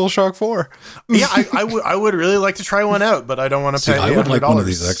prefer the DualShock 4. Yeah, I would really like to try one out, but I don't want to pay. I would like $100. one of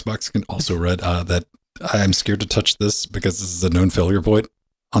these Xbox. Also read that I'm scared to touch this because this is a known failure point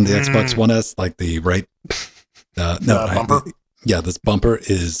on the Xbox One S. Like the right, bumper. This bumper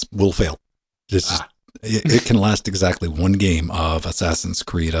will fail. It's just it can last exactly one game of Assassin's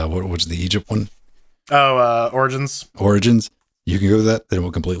Creed. What was the Egypt one? Origins. Origins. You can go with that, then it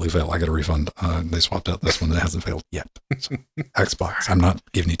will completely fail. I got a refund. They swapped out this one that hasn't failed yet. So, Xbox, I'm not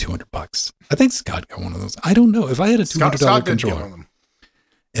giving you $200. I think Scott got one of those. I don't know. If I had a $200 controller,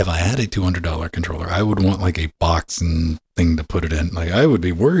 if I had a $200 controller, I would want like a box and thing to put it in. Like I would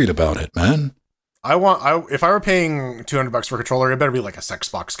be worried about it, man. If I were paying $200 for a controller, it better be like a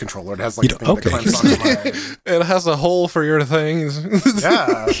Xbox controller. It has like a thing that clamps onto my... It has a hole for your things.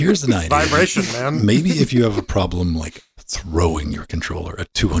 Yeah. Here's an idea. Vibration, man. Maybe if you have a problem like throwing your controller, a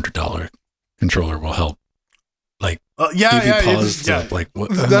 $200 controller will help. Like, give you pause to, like,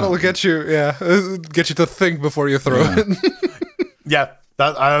 what? That'll get you to think before you throw it. Yeah.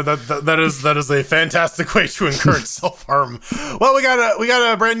 That is a fantastic way to encourage self-harm. Well, we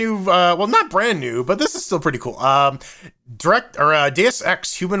got a brand new, well, not brand new, but this is still pretty cool. Deus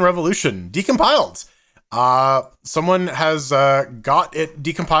Ex Human Revolution decompiled. Someone has got it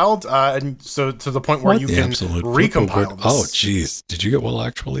decompiled, and so to the point where you can recompile this. Oh, geez. Did you get well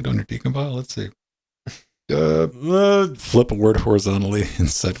actually on your decompile? Let's see. Flip a word horizontally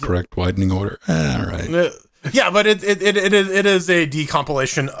and set correct widening order. All right. Yeah, but it is a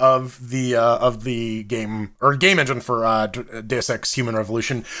decompilation of the game or game engine for Deus Ex Human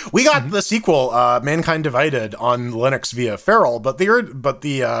Revolution. We got the sequel, Mankind Divided, on Linux via Feral, but the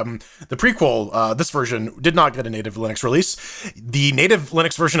prequel, this version, did not get a native Linux release. The native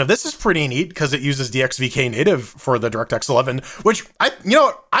Linux version of this is pretty neat because it uses DXVK native for the DirectX 11, which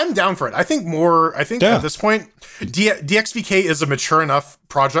I'm down for it. I think at this point, DXVK is a mature enough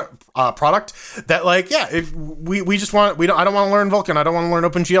product that if I don't want to learn Vulkan, I don't want to learn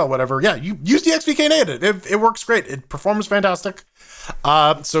OpenGL, whatever. Yeah, you use DXVK native. It works great. It performs fantastic.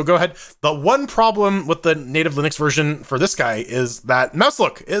 So go ahead. The one problem with the native Linux version for this guy is that mouse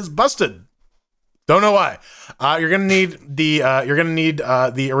look is busted. Don't know why. You're gonna need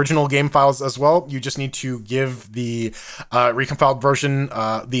the original game files as well. You just need to give the recompiled version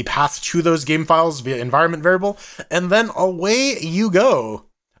the path to those game files via environment variable, and then away you go.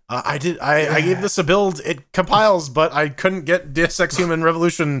 I gave this a build. It compiles, but I couldn't get Deus Ex Human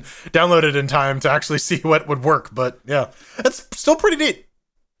Revolution downloaded in time to actually see what would work. But yeah, it's still pretty neat.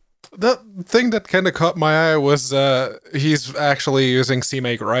 The thing that kind of caught my eye was he's actually using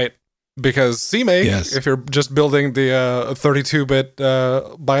CMake, right? Because CMake, if you're just building the 32-bit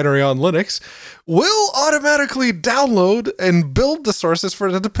binary on Linux, will automatically download and build the sources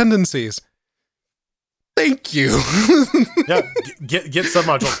for the dependencies. Thank you. Yeah, get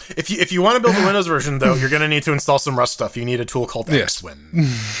submodules. If you want to build the Windows version, though, you're going to need to install some Rust stuff. You need a tool called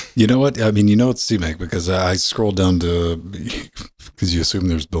Xwin. You know what? I mean, it's CMake because I scrolled down to because you assume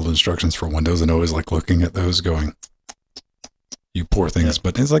there's build instructions for Windows and always like looking at those going, you poor things. Yeah.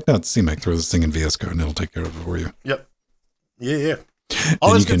 But it's like, no, it's CMake. Throw this thing in VS Code and it'll take care of it for you. Yep. Yeah.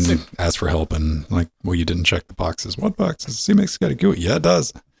 And you can ask for help and like, well, you didn't check the boxes. What boxes? CMake's got to do it. Yeah, it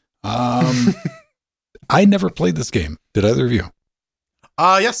does. I never played this game. Did either of you?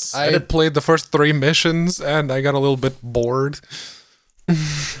 Yes. I played the first 3 missions and I got a little bit bored.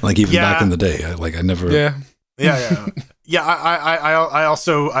 Like even back in the day, I never. Yeah. Yeah, I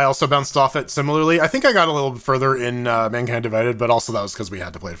also bounced off it similarly. I think I got a little bit further in Mankind Divided, but also that was because we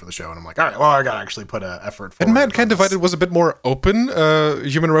had to play it for the show, and I'm like, all right, well, I got to actually put an effort forward. And Mankind Divided was a bit more open.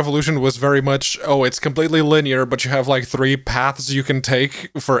 Human Revolution was very much, it's completely linear, but you have like 3 paths you can take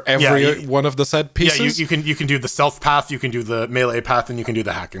for every one of the set pieces. Yeah, you can do the stealth path, you can do the melee path, and you can do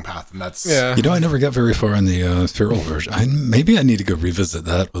the hacking path, and that's... Yeah. I never got very far in the feral version. Maybe I need to go revisit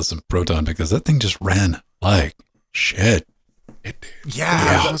that with some Proton, because that thing just ran like... shit.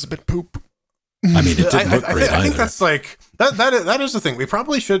 Yeah, it was a bit poop. I mean, it didn't look great I think either. that's like that is the thing. We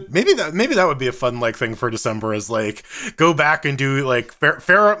probably should maybe that would be a fun like thing for December, is like go back and do like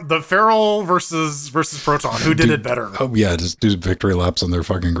the feral versus Proton. Who did it better? Oh yeah, just do victory laps on their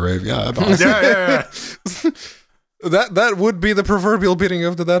fucking grave. Yeah, awesome. yeah. That would be the proverbial beating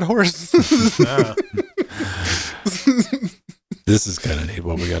of the dead horse. Yeah. This is kind of neat.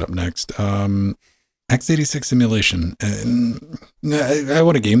 What we got up next? x86 emulation. And I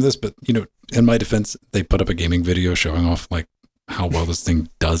want to game this, but in my defense, they put up a gaming video showing off like how well this thing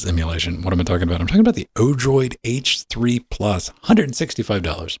does emulation. What am I talking about? I'm talking about the Odroid H3 Plus,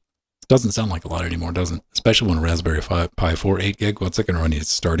 $165. Doesn't sound like a lot anymore, doesn't it? Especially when a Raspberry Pi 4 8 gig. What's it going to run you?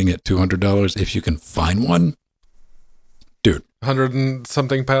 It's starting at $200 if you can find one. Dude, 100 and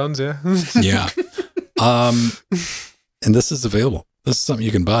something pounds, yeah. Yeah. And this is available. This is something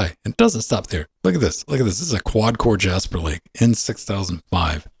you can buy. And it doesn't stop there. Look at this. This is a quad-core Jasper Lake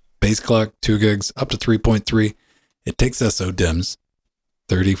N6005. Base clock, 2 gigs, up to 3.3. It takes SO DIMMs.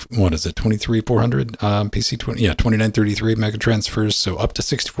 23400? PC 2933 mega transfers, so up to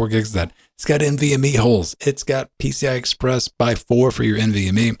 64 gigs. That it's got NVMe holes. It's got PCI Express by 4 for your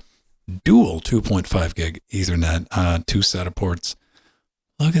NVMe. Dual 2.5 gig Ethernet, 2 SATA ports.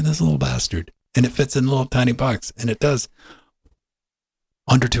 Look at this little bastard. And it fits in a little tiny box. And it does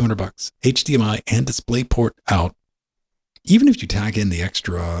under $200. HDMI and DisplayPort out. Even if you tag in the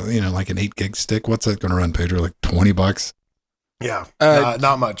extra, like an 8 gig stick, what's that going to run, Pedro? Like $20? Yeah,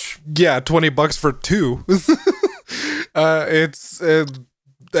 not much. Yeah, $20 for 2. It's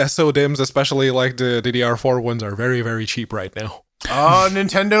SO DIMMs, especially like the DDR4 ones, are very, very cheap right now. Oh,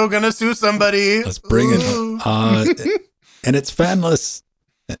 Nintendo gonna sue somebody. Let's bring it. And it's fanless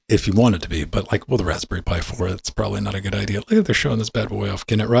if you want it to be, but like with a Raspberry Pi 4, it's probably not a good idea. Look at they're showing this bad boy off.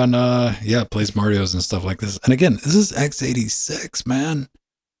 Can it run? It plays Mario's and stuff like this. And again, this is x86, man.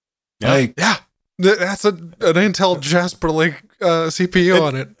 Yeah. That's an Intel Jasper Lake CPU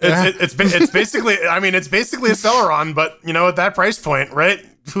on it. It's basically, it's basically a Celeron, but at that price point, right?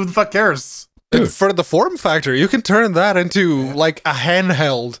 Who the fuck cares? For the form factor, you can turn that into like a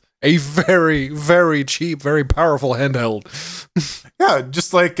handheld, a very, very cheap, very powerful handheld. Yeah,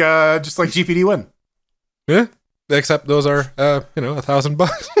 just like GPD Win. Yeah, except those are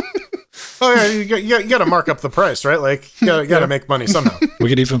 $1,000. Oh yeah, you got to mark up the price, right? Like you got to make money somehow. We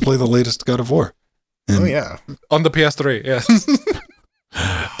could even play the latest God of War. Oh yeah, on the PS3. Yes.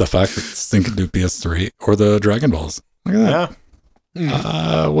 The fact that this thing can do PS3 or the Dragon Balls. Look at that.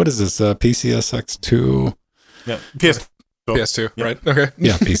 Yeah. What is this? PCSX2? Yeah. PS2, yeah. Right? Okay.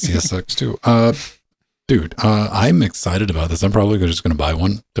 Yeah, PCSX2. Dude, I'm excited about this. I'm probably just going to buy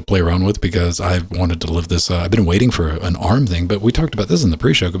one to play around with because I've wanted to live this. I've been waiting for an ARM thing, but we talked about this in the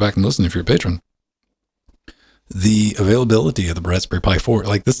pre-show. Go back and listen if you're a patron. The availability of the Raspberry Pi 4,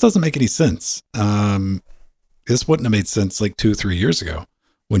 like this doesn't make any sense. This wouldn't have made sense like 2-3 years ago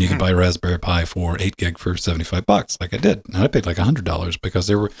when you could buy a Raspberry Pi 4 8 gig for $75, like I did. And I paid like $100 because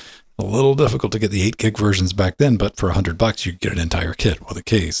they were a little difficult to get the 8 gig versions back then, but for $100 you could get an entire kit with a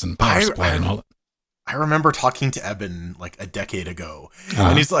case and power supply and all that. I remember talking to Eben like a decade ago,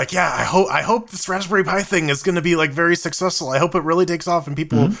 and he's like, "Yeah, I hope this Raspberry Pi thing is going to be like very successful. I hope it really takes off and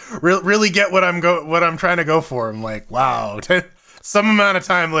people really get what I'm trying to go for." I'm like, "Wow!" Some amount of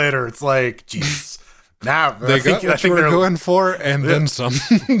time later, it's like, "Jeez." Now I think they're going for, and then some.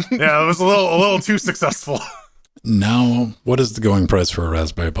 Yeah, it was a little too successful. Now, what is the going price for a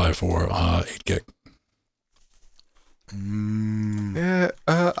Raspberry Pi 4 8 gig? Yeah,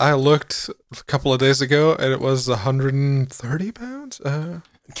 I looked a couple of days ago, and it was 130 pounds.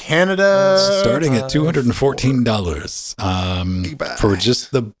 Canada starting at $214 for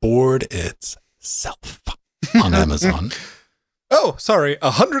just the board itself on Amazon. Oh, sorry,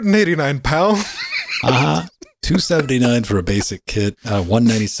 189 pounds. $279 for a basic kit,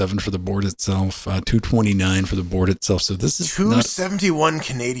 $197 for the board itself, $229 for the board itself. So this is $271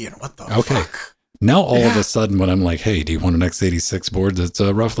 Canadian. What the fuck? Now all of a sudden, when I'm like, "Hey, do you want an x86 board that's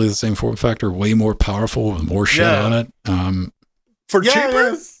roughly the same form factor, way more powerful, with more shit on it, for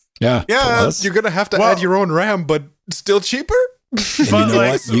cheaper?" Yeah, you're gonna have to add your own RAM, but still cheaper. And you know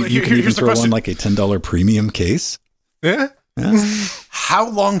what? You can even throw on like a $10 premium case. Yeah. Yeah. How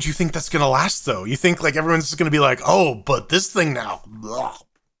long do you think that's going to last, though? You think like everyone's just going to be like, oh, but this thing now. Blah.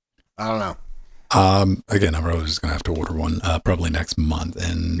 I don't know. Again, I'm probably just gonna have to order one probably next month.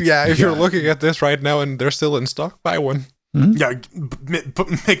 And Yeah, if you're looking at this right now and they're still in stock, buy one. Yeah,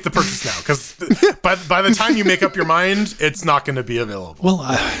 make the purchase now, because by the time you make up your mind, it's not going to be available. Well,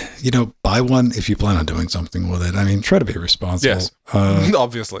 buy one if you plan on doing something with it. I mean, try to be responsible. Yes,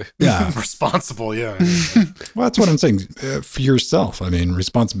 obviously. Yeah, responsible. Yeah. Well, that's what I'm saying for yourself. I mean,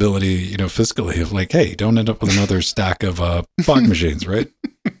 responsibility. Fiscally, of like, hey, don't end up with another stack of fog machines, right?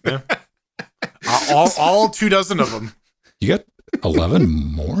 Yeah. All 24 of them. You got 11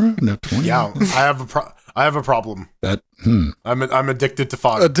 more? No, 20. Yeah, I have a problem. I'm addicted to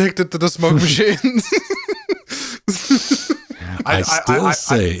fog. Addicted to the smoke machines. I still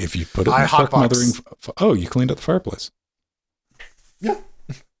say if you put it in the fuck mothering. Oh, you cleaned up the fireplace. Yeah.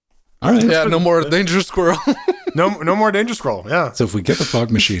 All right. Yeah. No more danger squirrel. No more danger scroll. Yeah. So if we get the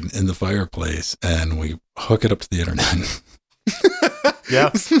fog machine in the fireplace and we hook it up to the internet.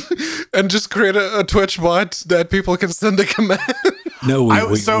 Yeah. And just create a Twitch bot that people can send a command. No,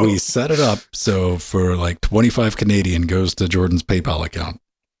 we set it up so for like 25 Canadian goes to Jordan's PayPal account,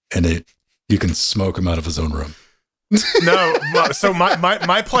 and you can smoke him out of his own room. No, so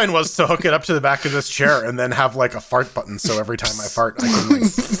my plan was to hook it up to the back of this chair and then have like a fart button, so every time I fart, I can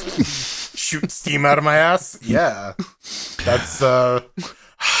like shoot steam out of my ass. Yeah, that's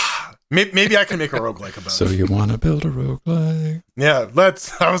maybe I can make a roguelike about it. So you want to build a roguelike? Yeah,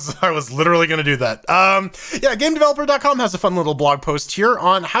 I was literally going to do that. Yeah, GameDeveloper.com has a fun little blog post here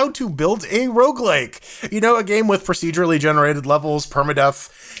on how to build a roguelike. A game with procedurally generated levels, permadeath,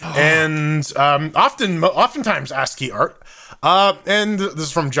 and oftentimes ASCII art. And this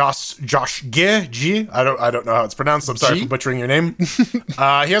is from Josh G. I don't know how it's pronounced. I'm sorry for butchering your name. He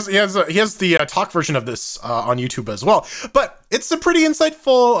has the talk version of this on YouTube as well. But it's a pretty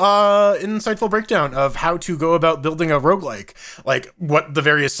insightful breakdown of how to go about building a roguelike, like what the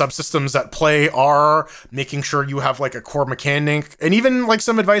various subsystems at play are, making sure you have like a core mechanic, and even like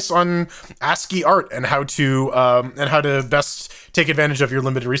some advice on ASCII art and how to best take advantage of your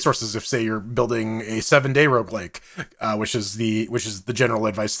limited resources if, say, you're building a 7-day roguelike, which is the general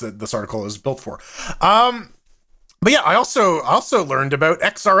advice that this article is built for. But yeah, I also learned about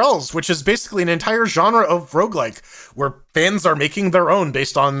XRLs, which is basically an entire genre of roguelike where fans are making their own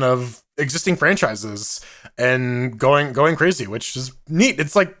based on of existing franchises and going crazy, which is neat.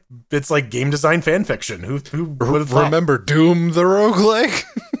 It's like game design fan fiction. Who would have thought? Remember Doom the roguelike?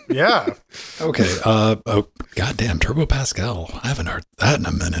 Yeah. Okay. Goddamn, Turbo Pascal. I haven't heard that in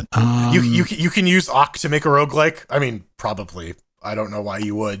a minute. You can use Awk to make a roguelike. I mean, probably. I don't know why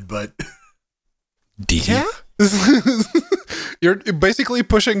you would, but yeah. You're basically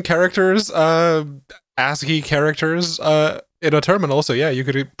pushing characters, ASCII characters, in a terminal. So yeah, you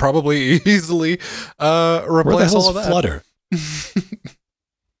could probably easily replace all of that. Flutter?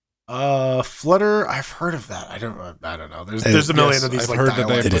 Flutter. I've heard of that. I don't know. There's a million of these. I've heard the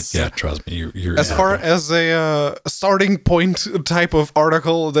name. It is. Yeah, trust me. You're as far as a starting point type of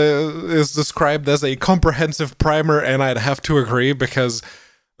article is described as a comprehensive primer, and I'd have to agree because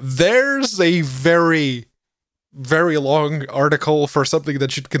there's a very, very long article for something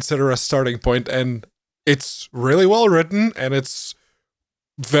that you'd consider a starting point, and it's really well written, and it's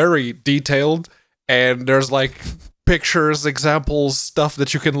very detailed, and there's like pictures, examples, stuff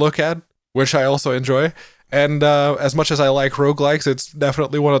that you can look at, which I also enjoy. And as much as I like roguelikes, it's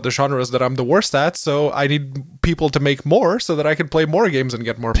definitely one of the genres that I'm the worst at, so I need people to make more so that I can play more games and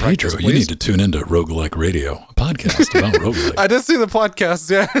get more practice. Pedro, you need to tune into Roguelike Radio, a podcast about roguelike. I did see the podcast,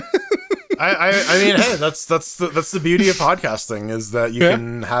 yeah. I mean, hey, that's the beauty of podcasting is that you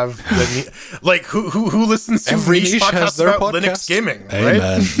can have who listens to every niche podcasts about Linux gaming, hey, right?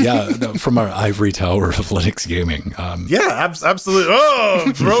 Man. Yeah, from our ivory tower of Linux gaming. Yeah, absolutely. Oh,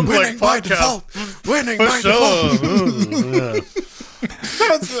 roguelike podcast, winning by default.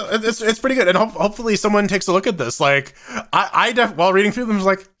 It's pretty good, and hopefully someone takes a look at this. Like, while reading through them, was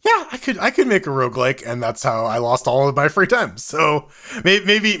like, yeah, I could make a roguelike, and that's how I lost all of my free time. So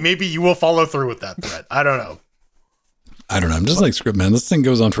maybe you will follow through with that threat. I don't know. I'm just like, script man, this thing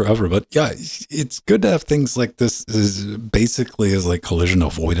goes on forever, but yeah, it's good to have things like this is basically as like collision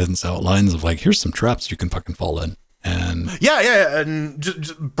avoidance outlines of like, here's some traps you can fucking fall in. And and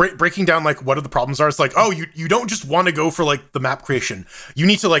just breaking down like what are the problems are. It's like, oh, you don't just want to go for like the map creation. You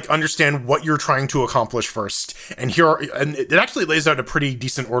need to like understand what you're trying to accomplish first. And and it actually lays out a pretty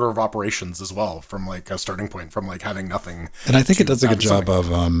decent order of operations as well, from like a starting point, from like having nothing. And I think it does a good job of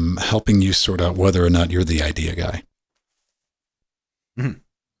helping you sort out whether or not you're the idea guy.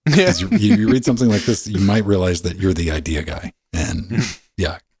 Mm-hmm. Because you read something like this, you might realize that you're the idea guy. And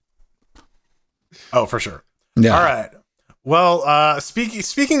yeah. Oh, for sure. Yeah. All right. Well,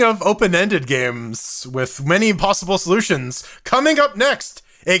 speaking of open-ended games with many possible solutions, coming up next,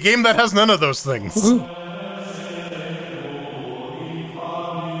 a game that has none of those things.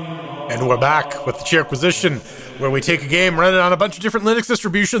 And we're back with the Cheerquisition, where we take a game, run it on a bunch of different Linux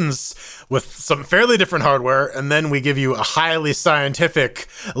distributions with some fairly different hardware, and then we give you a highly scientific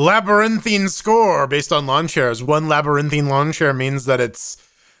labyrinthine score based on lawn chairs. One labyrinthine lawn chair means that it's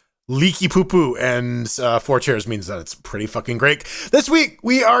leaky poo-poo, and 4 chairs means that it's pretty fucking great. This week,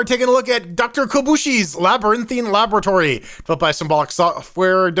 we are taking a look at Dr. Kobushi's Labyrinthine Laboratory, developed by Symbolic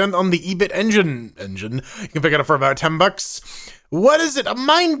Software, done on the EBIT engine. You can pick it up for about $10. What is it? A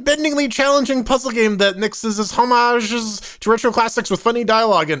mind-bendingly challenging puzzle game that mixes its homages to retro classics with funny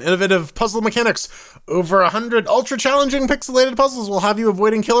dialogue and innovative puzzle mechanics. Over 100 ultra-challenging pixelated puzzles will have you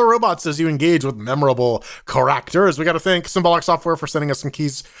avoiding killer robots as you engage with memorable characters. We got to thank Symbolic Software for sending us some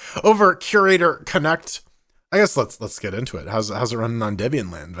keys over Curator Connect. I guess let's get into it. How's it running on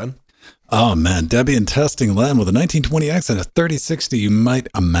Debian land, Ben? Oh man, Debian testing land with a 1920X and a 3060. You might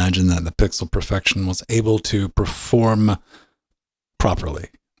imagine that the pixel perfection was able to perform properly.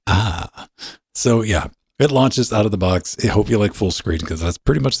 So yeah, it launches out of the box. I hope you like full screen, because that's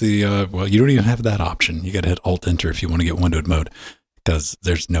pretty much the well, you don't even have that option. You got to hit Alt Enter if you want to get windowed mode, because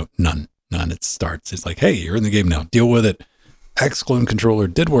there's none. It starts. It's like, hey, you're in the game now. Deal with it. Xclone controller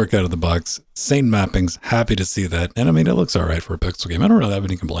did work out of the box. Sane mappings. Happy to see that. And I mean, it looks all right for a pixel game. I don't really have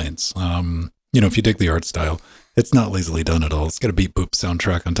any complaints. If you dig the art style, it's not lazily done at all. It's got a beat boop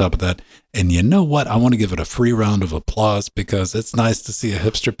soundtrack on top of that. And you know what? I want to give it a free round of applause, because it's nice to see a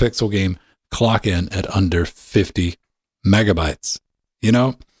hipster pixel game clock in at under 50 megabytes.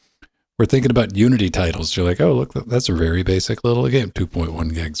 We're thinking about Unity titles. You're like, oh, look, that's a very basic little game.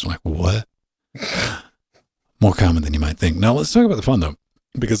 2.1 gigs. I'm like, what? More common than you might think. Now, let's talk about the fun, though,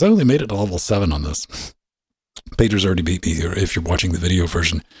 because I only made it to level 7 on this. Pedro's already beat me here if you're watching the video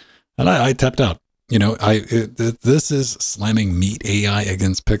version. And I tapped out. This is slamming meat AI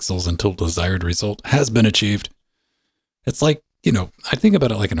against pixels until desired result has been achieved. It's like, I think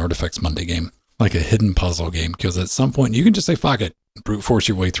about it like an Artifacts Monday game, like a hidden puzzle game, because at some point you can just say, fuck it, brute force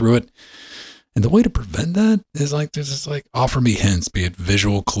your way through it. And the way to prevent that is offer me hints, be it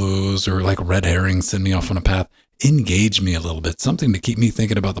visual clues or like red herrings, send me off on a path, engage me a little bit, something to keep me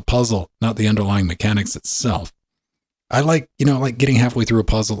thinking about the puzzle, not the underlying mechanics itself. I like getting halfway through a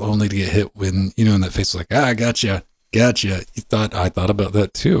puzzle only to get hit when, in that face like, gotcha. I thought about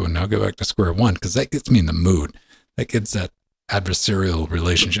that too. And now go back to square one, because that gets me in the mood. That gets that adversarial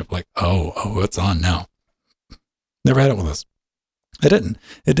relationship like, oh, it's on now. Never had it with this. I didn't.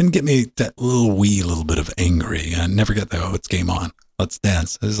 It didn't get me that little bit of angry. I never got the, it's game on. Let's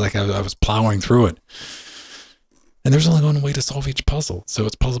dance. It was like I was plowing through it. And there's only one way to solve each puzzle. So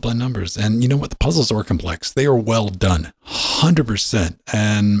it's puzzle by numbers. And you know what? The puzzles are complex. They are well done. 100%.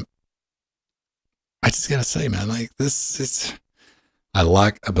 And I just got to say, man, like this is, I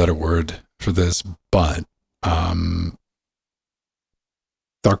lack a better word for this, but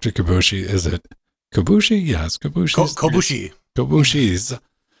Dr. Kobushi, is it Kobushi? Yes, Kobushi. Kobushi. Kobushi's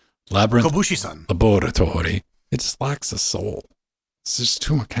Labyrinth Kobushi-san. Laboratory. It just lacks a soul. It's just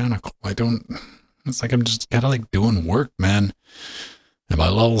too mechanical. It's like I'm just kind of like doing work, man. And by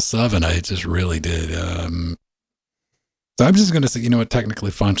level 7, I just really did. So I'm just going to say, what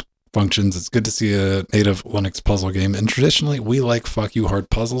technically functions. It's good to see a native Linux puzzle game. And traditionally, we like fuck you hard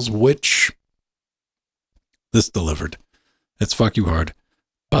puzzles, which this delivered. It's fuck you hard.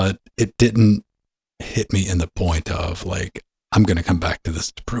 But it didn't hit me in the point of like, I'm going to come back to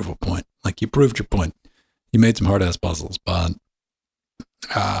this to prove a point. Like, you proved your point. You made some hard ass puzzles, but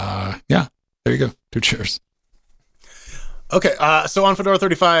yeah. There you go. 2 chairs. Okay, so on Fedora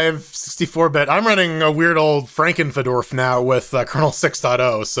 35, 64-bit, I'm running a weird old Frankenfedorf now with kernel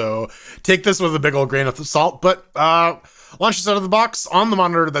 6.0, so take this with a big old grain of salt, but launches out of the box on the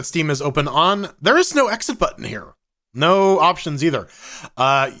monitor that Steam is open on. There is no exit button here. No options either.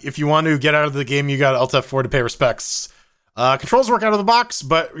 If you want to get out of the game, you got Alt F4 to pay respects. Controls work out of the box,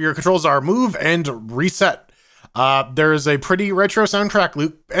 but your controls are move and reset. There's a pretty retro soundtrack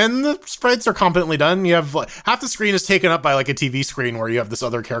loop, and the sprites are competently done. You have half the screen is taken up by like a TV screen where you have this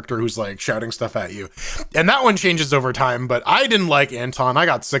other character who's like shouting stuff at you, and that one changes over time. But I didn't like Anton. I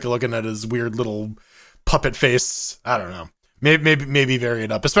got sick of looking at his weird little puppet face. I don't know. Maybe vary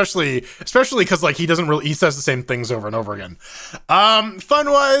it up, especially because like he says the same things over and over again. Fun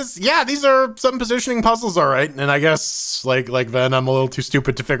wise, yeah, these are some positioning puzzles, all right. And I guess like Ven, I'm a little too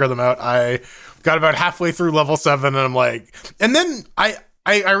stupid to figure them out. I got about halfway through level 7, and I'm like, and then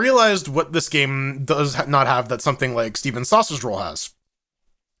I realized what this game does not have that something like Steven's Sausage Roll has.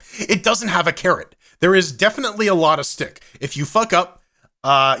 It doesn't have a carrot. There is definitely a lot of stick. If you fuck up,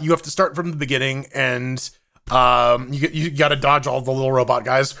 you have to start from the beginning, and you gotta dodge all the little robot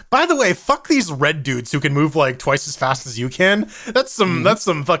guys. By the way, fuck these red dudes who can move like twice as fast as you can. That's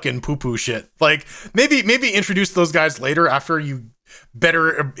some fucking poo-poo shit. Like, maybe introduce those guys later after you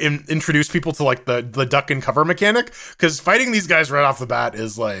better introduce people to like the duck and cover mechanic, because fighting these guys right off the bat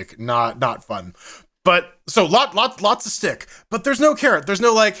is like not fun. But so lots of stick, but there's no carrot. There's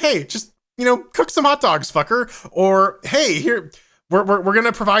no like, hey, just, you know, cook some hot dogs, fucker, or hey, here we're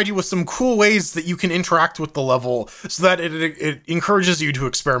gonna provide you with some cool ways that you can interact with the level so that it encourages you to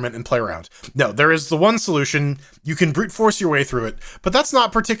experiment and play around. No, there is the one solution. You can brute force your way through it, but that's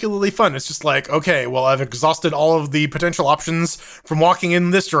not particularly fun. It's just like, okay, well, I've exhausted all of the potential options from walking in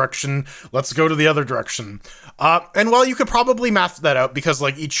this direction. Let's go to the other direction. And while you could probably math that out, because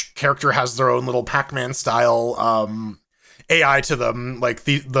like each character has their own little Pac-Man style AI to them, like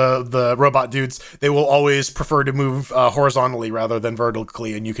the robot dudes, they will always prefer to move horizontally rather than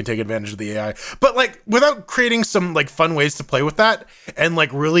vertically, and you can take advantage of the AI. But like, without creating some like fun ways to play with that and like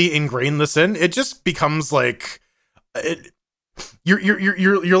really ingrain this in, it just becomes like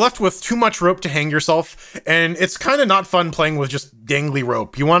you're left with too much rope to hang yourself, and it's kind of not fun playing with just dangly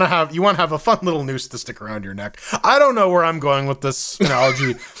rope. You want to have a fun little noose to stick around your neck. I don't know where I'm going with this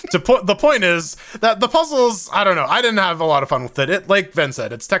analogy. The point is that the puzzles, I don't know, I didn't have a lot of fun with it. It, like Ven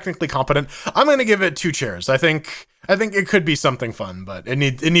said, it's technically competent. I'm going to give it 2 chairs. I think it could be something fun, but it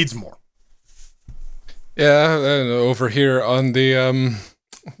needs more. Yeah, and over here on the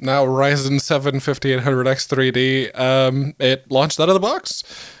now Ryzen 7 5800X 3D, it launched out of the box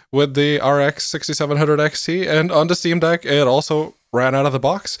with the RX 6700 XT, and on the Steam Deck it also ran out of the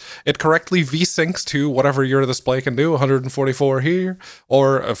box. It correctly V-syncs to whatever your display can do, 144 here,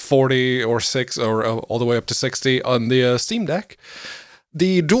 or 40 or 6, or all the way up to 60 on the Steam Deck.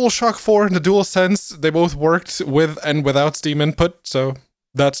 The DualShock 4 and the DualSense, they both worked with and without Steam input, so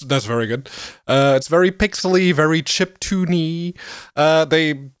that's very good. It's very pixely, very chiptune-y.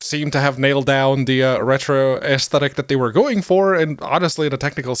 They seem to have nailed down the retro aesthetic that they were going for, and honestly, in a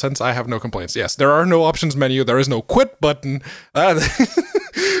technical sense, I have no complaints. Yes, there are no options menu, there is no quit button.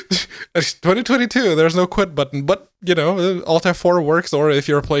 2022, there's no quit button, but, you know, Alt F4 works, or if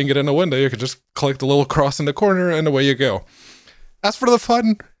you're playing it in a window, you can just click the little cross in the corner, and away you go. As for the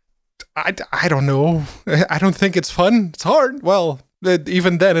fun, I don't know. I don't think it's fun. It's hard. Well,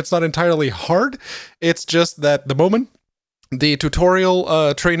 even then, it's not entirely hard. It's just that the moment the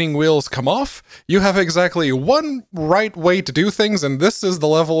tutorial training wheels come off, you have exactly one right way to do things, and this is the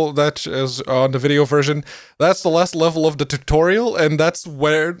level that is on the video version. That's the last level of the tutorial, and that's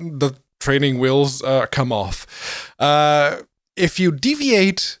where the training wheels come off. If you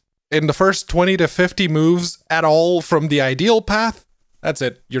deviate in the first 20 to 50 moves at all from the ideal path, that's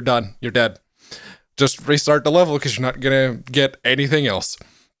it. You're done. You're dead. Just restart the level because you're not gonna get anything else.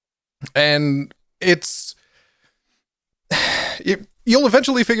 And you'll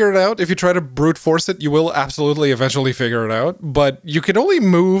eventually figure it out. If you try to brute force it, you will absolutely eventually figure it out. But you can only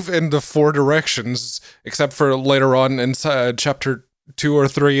move in the 4 directions, except for later on in chapter 2 or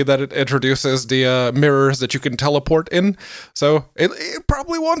 3 that it introduces the mirrors that you can teleport in. So it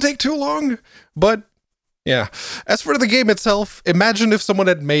probably won't take too long, but yeah. As for the game itself, imagine if someone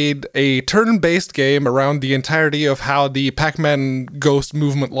had made a turn-based game around the entirety of how the Pac-Man ghost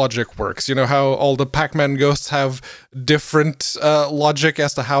movement logic works. You know how all the Pac-Man ghosts have different logic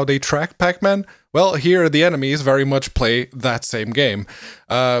as to how they track Pac-Man? Well, here the enemies very much play that same game.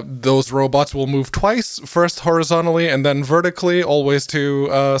 Those robots will move twice, first horizontally and then vertically, always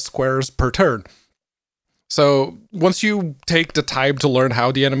 2 squares per turn. So once you take the time to learn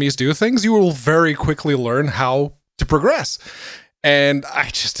how the enemies do things, you will very quickly learn how to progress. And I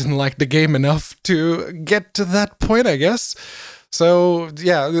just didn't like the game enough to get to that point, I guess. So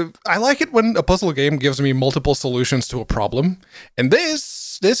yeah, I like it when a puzzle game gives me multiple solutions to a problem. And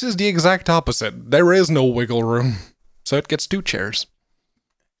this is the exact opposite. There is no wiggle room. So it gets 2 chairs.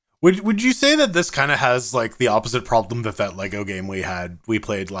 Would you say that this kind of has like the opposite problem that Lego game we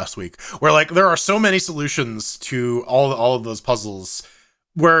played last week, where like there are so many solutions to all of those puzzles,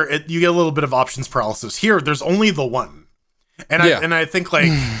 where you get a little bit of options paralysis. Here, there's only the one, and I think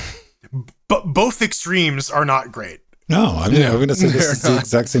like both extremes are not great. No, I mean I'm going to say this is the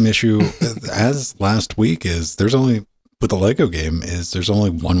exact same issue as last week. Is there's only with the Lego game there's only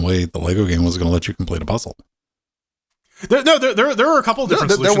one way the Lego game was going to let you complete a puzzle. There are a couple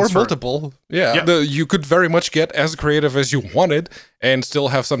different solutions. There were multiple. Yeah. You could very much get as creative as you wanted and still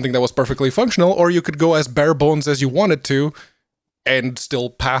have something that was perfectly functional, or you could go as bare bones as you wanted to and still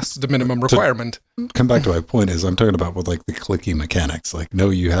pass the minimum requirement. Come back to my point is I'm talking about with like the clicky mechanics. Like, no,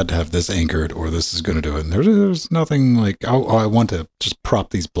 you had to have this anchored or this is going to do it. And there's nothing like, oh, I want to just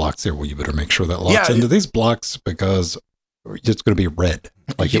prop these blocks here. Well, you better make sure that locks into these blocks because it's going to be red.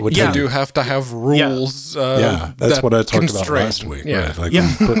 Like it would. You do have to have rules. That's what I talked about last week. Yeah. Right? Like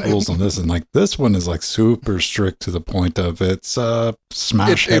we put rules on this, and like this one is like super strict to the point of it's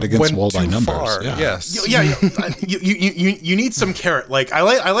smash head against wall by numbers. Far. Yeah. Yes. You need some carrot. Like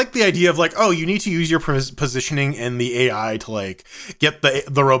I like the idea of like, oh, you need to use your positioning and the AI to like get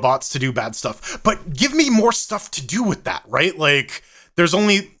the robots to do bad stuff, but give me more stuff to do with that, right? Like there's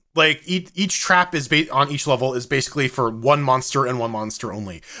only. Like each trap is on each level is basically for one monster and one monster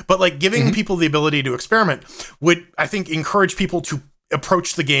only. But like giving people the ability to experiment would, I think, encourage people to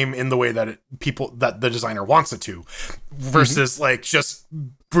approach the game in the way that the designer wants it to, versus like just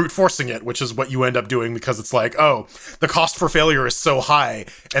brute forcing it, which is what you end up doing because it's like, oh, the cost for failure is so high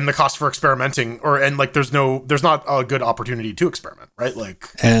and the cost for experimenting like there's not a good opportunity to experiment, right? Like,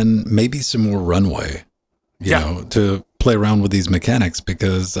 and maybe some more runway, you know, to play around with these mechanics,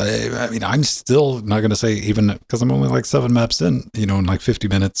 because I mean, I'm still not going to say, even because I'm only like 7 maps in, you know, in like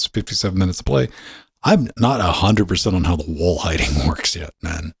 57 minutes of play, I'm not 100% on how the wall hiding works yet,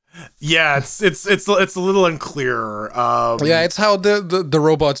 man. Yeah, it's a little unclear. It's how the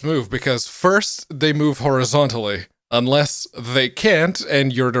robots move, because first they move horizontally unless they can't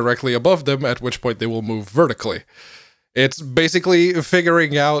and you're directly above them, at which point they will move vertically. It's basically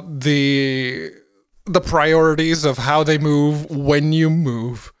figuring out the priorities of how they move when you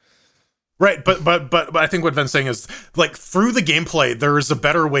move. Right, but I think what Ben's saying is, like, through the gameplay, there is a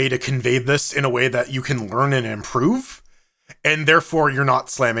better way to convey this in a way that you can learn and improve, and therefore you're not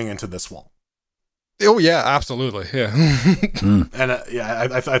slamming into this wall. Oh yeah, absolutely, yeah. And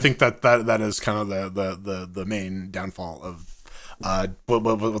I think that is kind of the main downfall of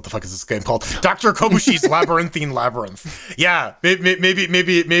what the fuck is this game called? Dr. Kobushi's Labyrinthine Labyrinth. Yeah,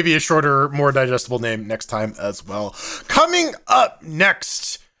 maybe a shorter, more digestible name next time as well. Coming up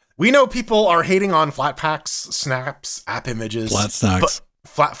next, we know people are hating on flat packs, snaps, app images, flat snacks,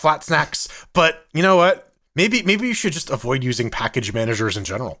 flat snacks. But you know what? Maybe you should just avoid using package managers in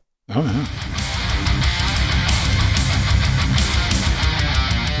general. Oh yeah.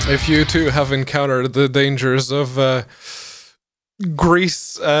 If you too have encountered the dangers of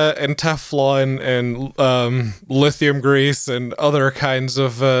grease and Teflon and lithium grease and other kinds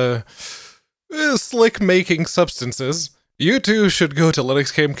of slick making substances, you too should go to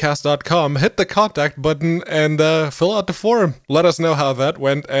linuxgamecast.com, hit the contact button, and fill out the form. Let us know how that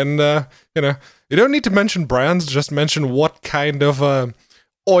went, and you don't need to mention brands, just mention what kind of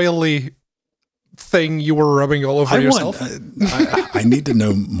oily thing you were rubbing all over yourself. I need to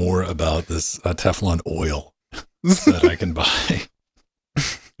know more about this Teflon oil that I can buy.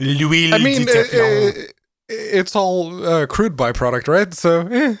 I mean, it's all crude byproduct, right? So,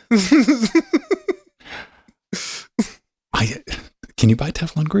 can you buy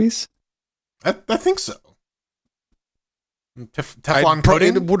Teflon grease? I think so. Teflon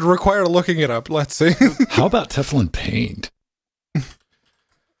coating? It would require looking it up. Let's see. How about Teflon paint?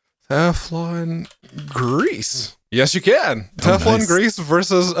 Teflon grease. Yes, you can. Teflon nice. Grease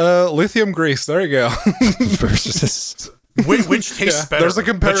versus lithium grease. There you go. Versus which tastes better? There's a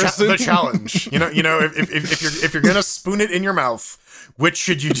comparison. The challenge. If you're gonna spoon it in your mouth, which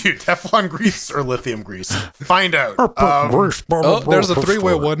should you do? Teflon grease or lithium grease? Find out. There's a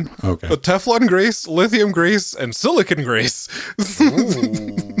 3-way one. Okay. Teflon grease, lithium grease, and silicon grease.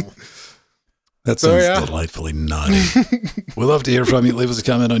 That sounds delightfully naughty. We'd love to hear from you. Leave us a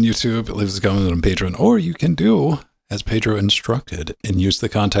comment on YouTube. Leave us a comment on Patreon. Or you can do as Pedro instructed and use the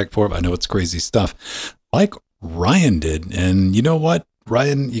contact form. I know it's crazy stuff, like Ryan did. And you know what?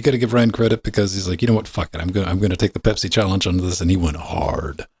 Ryan, you got to give Ryan credit, because he's like, you know what? Fuck it. I'm going to take the Pepsi challenge onto this. And he went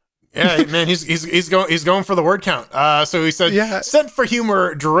hard. Yeah, man, he's going for the word count. So he said, sent for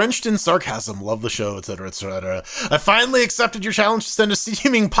humor, drenched in sarcasm, love the show, etc., etc. I finally accepted your challenge to send a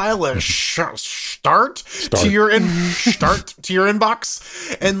steaming pile of start to your inbox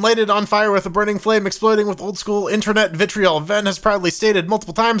and light it on fire with a burning flame, exploding with old school internet vitriol. Ven has proudly stated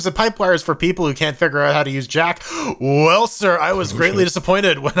multiple times that Pipewire is for people who can't figure out how to use Jack. Well, sir, I was greatly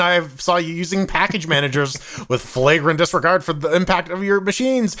disappointed when I saw you using package managers with flagrant disregard for the impact of your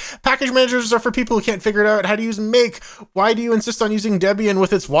machines. Package managers are for people who can't figure out how to use Make. Why do you insist on using Debian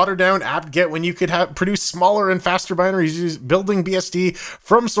with its watered-down apt-get when you could produce smaller and faster binaries building BSD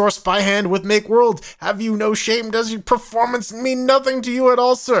from source by hand with Make World? Have you no shame? Does your performance mean nothing to you at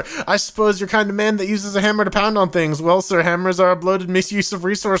all, sir? I suppose you're kind of man that uses a hammer to pound on things. Well, sir, hammers are a bloated misuse of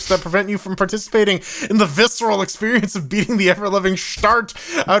resource that prevent you from participating in the visceral experience of beating the ever-loving start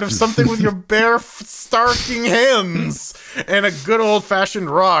out of something with your bare starking hands and a good old-fashioned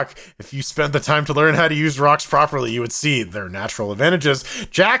rock. If you spent the time to learn how to use rocks properly, you would see their natural advantages.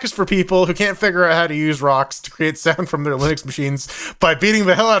 Jack is for people who can't figure out how to use rocks to create sound from their Linux machines by beating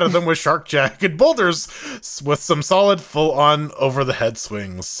the hell out of them with shark jagged boulders with some solid full-on over-the-head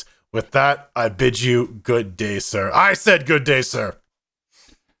swings. With that, I bid you good day, sir. I said good day, sir.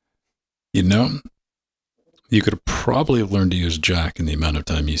 You know, you could have probably learned to use Jack in the amount of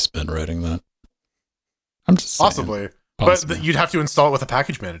time you spent writing that. I'm just saying. Possibly. But you'd have to install it with a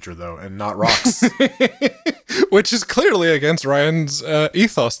package manager, though, and not rocks. Which is clearly against Ryan's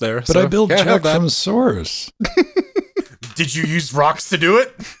ethos there. But I build Jack from source. Did you use rocks to do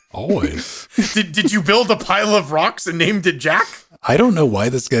it? Always. Did you build a pile of rocks and named it Jack? I don't know why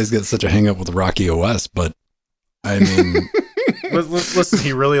this guy's got such a hang up with Rocky OS, but I mean... Listen,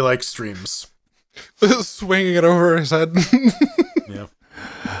 he really likes streams. Swinging it over his head. Yeah.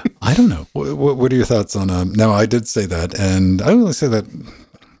 I don't know. What are your thoughts on... No, I did say that, and I only say that...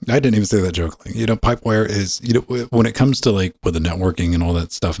 I didn't even say that jokingly. You know, Pipewire is... You know, when it comes to, like, with the networking and all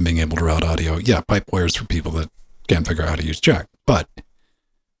that stuff and being able to route audio, yeah, Pipewire is for people that can't figure out how to use Jack. But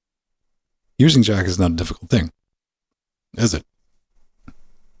using Jack is not a difficult thing, is it?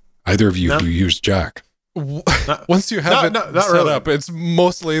 Either of you who use Jack. Once you have it set up, it's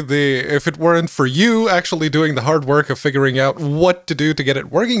mostly if it weren't for you actually doing the hard work of figuring out what to do to get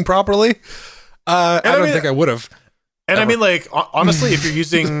it working properly, I don't think I would have. And ever. I mean, like, honestly, if you're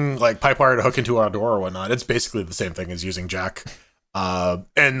using like Pipewire to hook into a door or whatnot, it's basically the same thing as using Jack.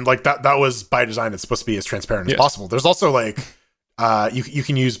 And like that was by design. It's supposed to be as transparent as possible. There's also like, you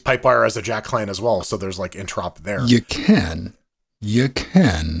can use Pipewire as a Jack client as well. So there's like interop there. You can.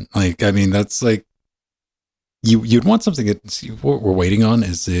 Like, I mean, that's like, you'd want something that what we're waiting on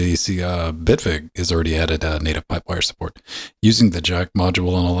is you see Bitfig has already added native Pipewire support using the Jack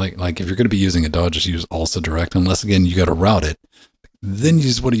module and all that. Like if you're going to be using a DAW, just use also direct, unless again you got to route it. Then you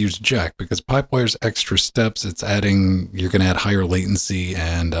just want to use Jack because Pipewire's extra steps. It's adding, you're going to add higher latency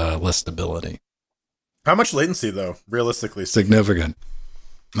and less stability. How much latency though, realistically? Significant.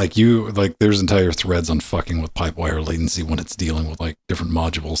 Like there's entire threads on fucking with Pipewire latency when it's dealing with like different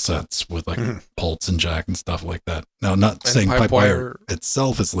module sets with like Pulse and Jack and stuff like that. Now, I'm not saying Pipewire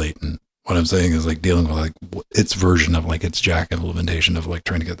itself is latent. What I'm saying is like dealing with like its version of like its Jack implementation of like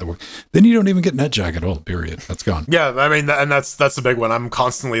trying to get that work. Then you don't even get NetJack at all, period. That's gone. Yeah, I mean, and that's the big one. I'm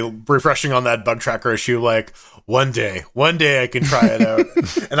constantly refreshing on that bug tracker issue. Like one day I can try it out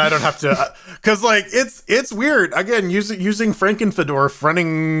and I don't have to, cause like it's weird. Again, using Frankenfedora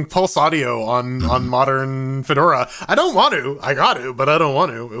running Pulse Audio on modern Fedora. I don't want to, I got to, but I don't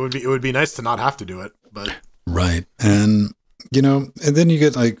want to. It would be nice to not have to do it, but. Right. And you know, and then you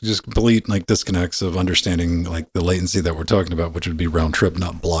get like just complete like disconnects of understanding like the latency that we're talking about, which would be round trip,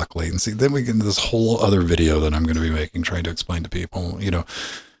 not block latency. Then we get into this whole other video that I'm going to be making, trying to explain to people, you know,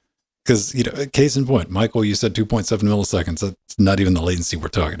 because, you know, case in point, Michael, you said 2.7 milliseconds. That's not even the latency we're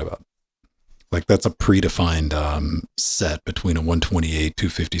talking about. Like that's a predefined set between a 128,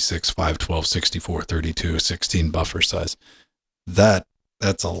 256, 512, 64, 32, 16 buffer size.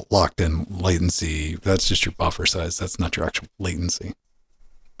 That's a locked-in latency. That's just your buffer size. That's not your actual latency.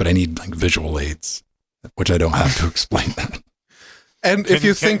 But I need like visual aids, which I don't have to explain that. And if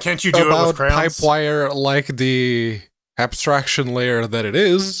you think can't you do about it with Pipewire like the abstraction layer that it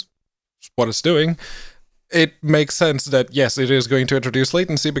is, what it's doing, it makes sense that, yes, it is going to introduce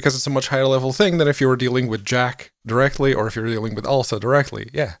latency because it's a much higher level thing than if you were dealing with Jack directly or if you're dealing with ALSA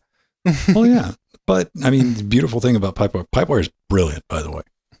directly. Yeah. Well, yeah. But, I mean, the beautiful thing about Pipewire is brilliant, by the way.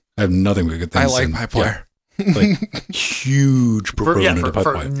 I have nothing but good things. I like Pipewire. Yeah, like, huge proponent of Pipewire.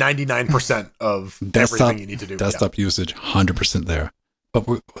 For 99% of everything you need to do. Desktop usage, 100% there. But,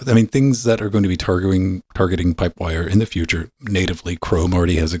 I mean, things that are going to be targeting Pipewire in the future, natively, Chrome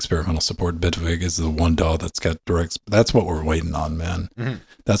already has experimental support. Bitfig is the one DAW that's got direct. That's what we're waiting on, man. Mm-hmm.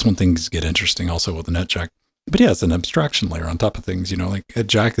 That's when things get interesting also with the NetJack. But yeah, it's an abstraction layer on top of things, you know, like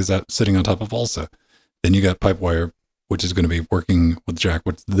Jack is sitting on top of ALSA. Then you got Pipewire, which is going to be working with Jack,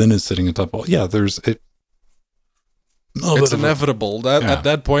 which then is sitting on top of, it's inevitable. At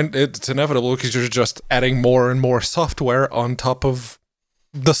that point, it's inevitable because you're just adding more and more software on top of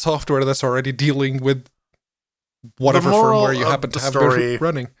the software that's already dealing with whatever firmware you happen to have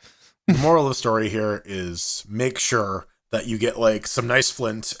running. The moral of the story here is make sure that you get like some nice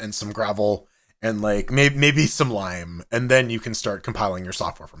flint and some gravel and like maybe some lime, and then you can start compiling your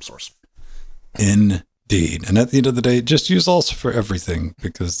software from source. Indeed. And at the end of the day, just use also for everything,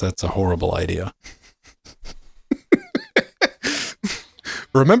 because that's a horrible idea.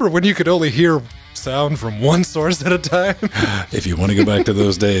 Remember when you could only hear sound from one source at a time? If you want to go back to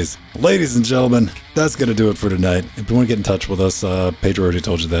those days. Ladies and gentlemen, that's going to do it for tonight. If you want to get in touch with us, Pedro already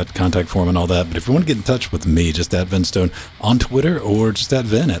told you that, contact form and all that. But if you want to get in touch with me, just at Vinstone on Twitter, or just at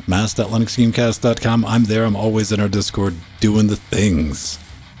Vin at mass.linuxgamecast.com. I'm there. I'm always in our Discord doing the things.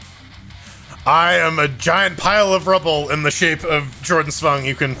 I am a giant pile of rubble in the shape of Jordan Svung.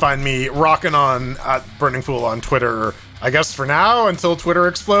 You can find me rocking on at Burning Fool on Twitter, I guess for now, until Twitter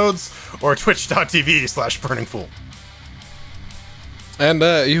explodes, or twitch.tv/burningfool. And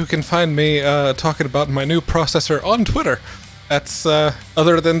you can find me talking about my new processor on Twitter. That's,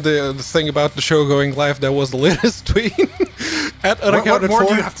 other than the thing about the show going live, that was the latest tweet. At unaccounted what more for.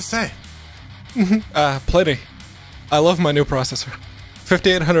 do you have to say? Plenty. I love my new processor.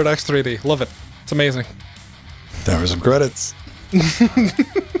 5800X3D. Love it. It's amazing. There were some credits.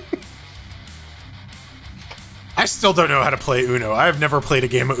 I still don't know how to play Uno. I've never played a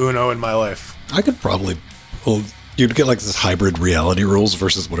game of Uno in my life. I could probably... Well, you'd get like this hybrid reality rules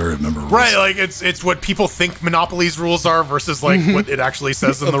versus what I remember rules. Right, like it's what people think Monopoly's rules are versus like what it actually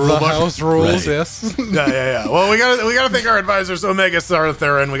says in the rule book. House rules, Right. yes. Yeah. Well, we gotta thank our advisors, Omega, Sarah,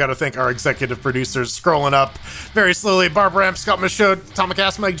 and we gotta thank our executive producers. Scrolling up very slowly: Barbara Amp, Scott Michaud,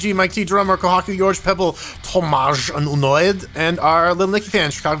 Tomakas, Mike G, Mike T, Drummer, Kohaku, George Pebble, Tomaj, and Unoid, and our Little Nicky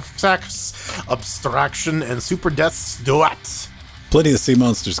fan, Chicago Sax, Abstraction, and Super Death's Duat. Plenty of sea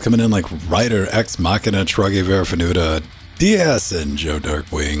monsters coming in like Ryder, Ex Machina, Truggy Verifinuta, DS, and Joe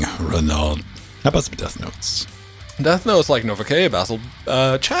Darkwing, Ronald. How about some Death Notes? Death Notes like Nova K, Basil,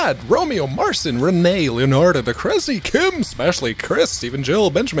 Chad, Romeo, Marcin, Renee, Leonardo, DeCressy, Kim, Smashly, Chris, Stephen, Jill,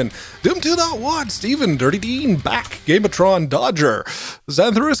 Benjamin, Doom 2.1, Steven, Dirty Dean, Back, Gamatron, Dodger,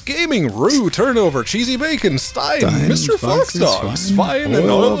 Xantharus Gaming, Rue, Turnover, Cheesy Bacon, Stein, Mr. Foxdog, Fine, and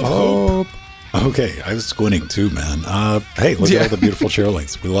Oil of Hope. Okay, I was squinting too, man. Hey, look at all the beautiful share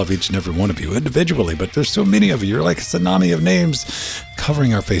links. We love each and every one of you individually, but there's so many of you. You're like a tsunami of names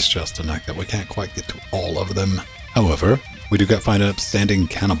covering our face just tonight that we can't quite get to all of them. However, we do got fine upstanding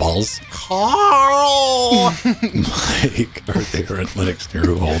cannibals. Carl! Mike, Arthur, and Linux,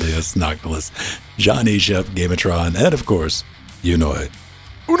 Nero, Holdius, Noctilus, Johnny, Chef, Gamatron, and of course, Unoid.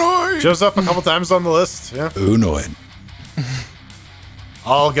 Unoid! Shows up a couple times on the list, yeah. Unoid.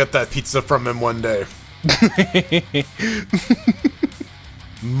 I'll get that pizza from him one day.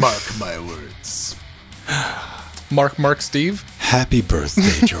 Mark my words. Mark, Steve. Happy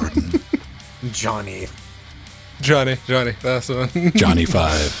birthday, Jordan. Johnny, that's the one. Johnny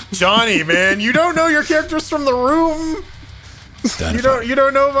 5. Johnny, man, you don't know your characters from the room. You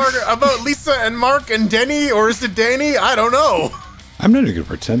don't know about Lisa and Mark and Denny, or is it Danny? I don't know. I'm not even gonna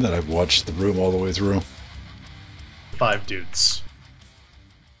pretend that I've watched the room all the way through. 5 dudes.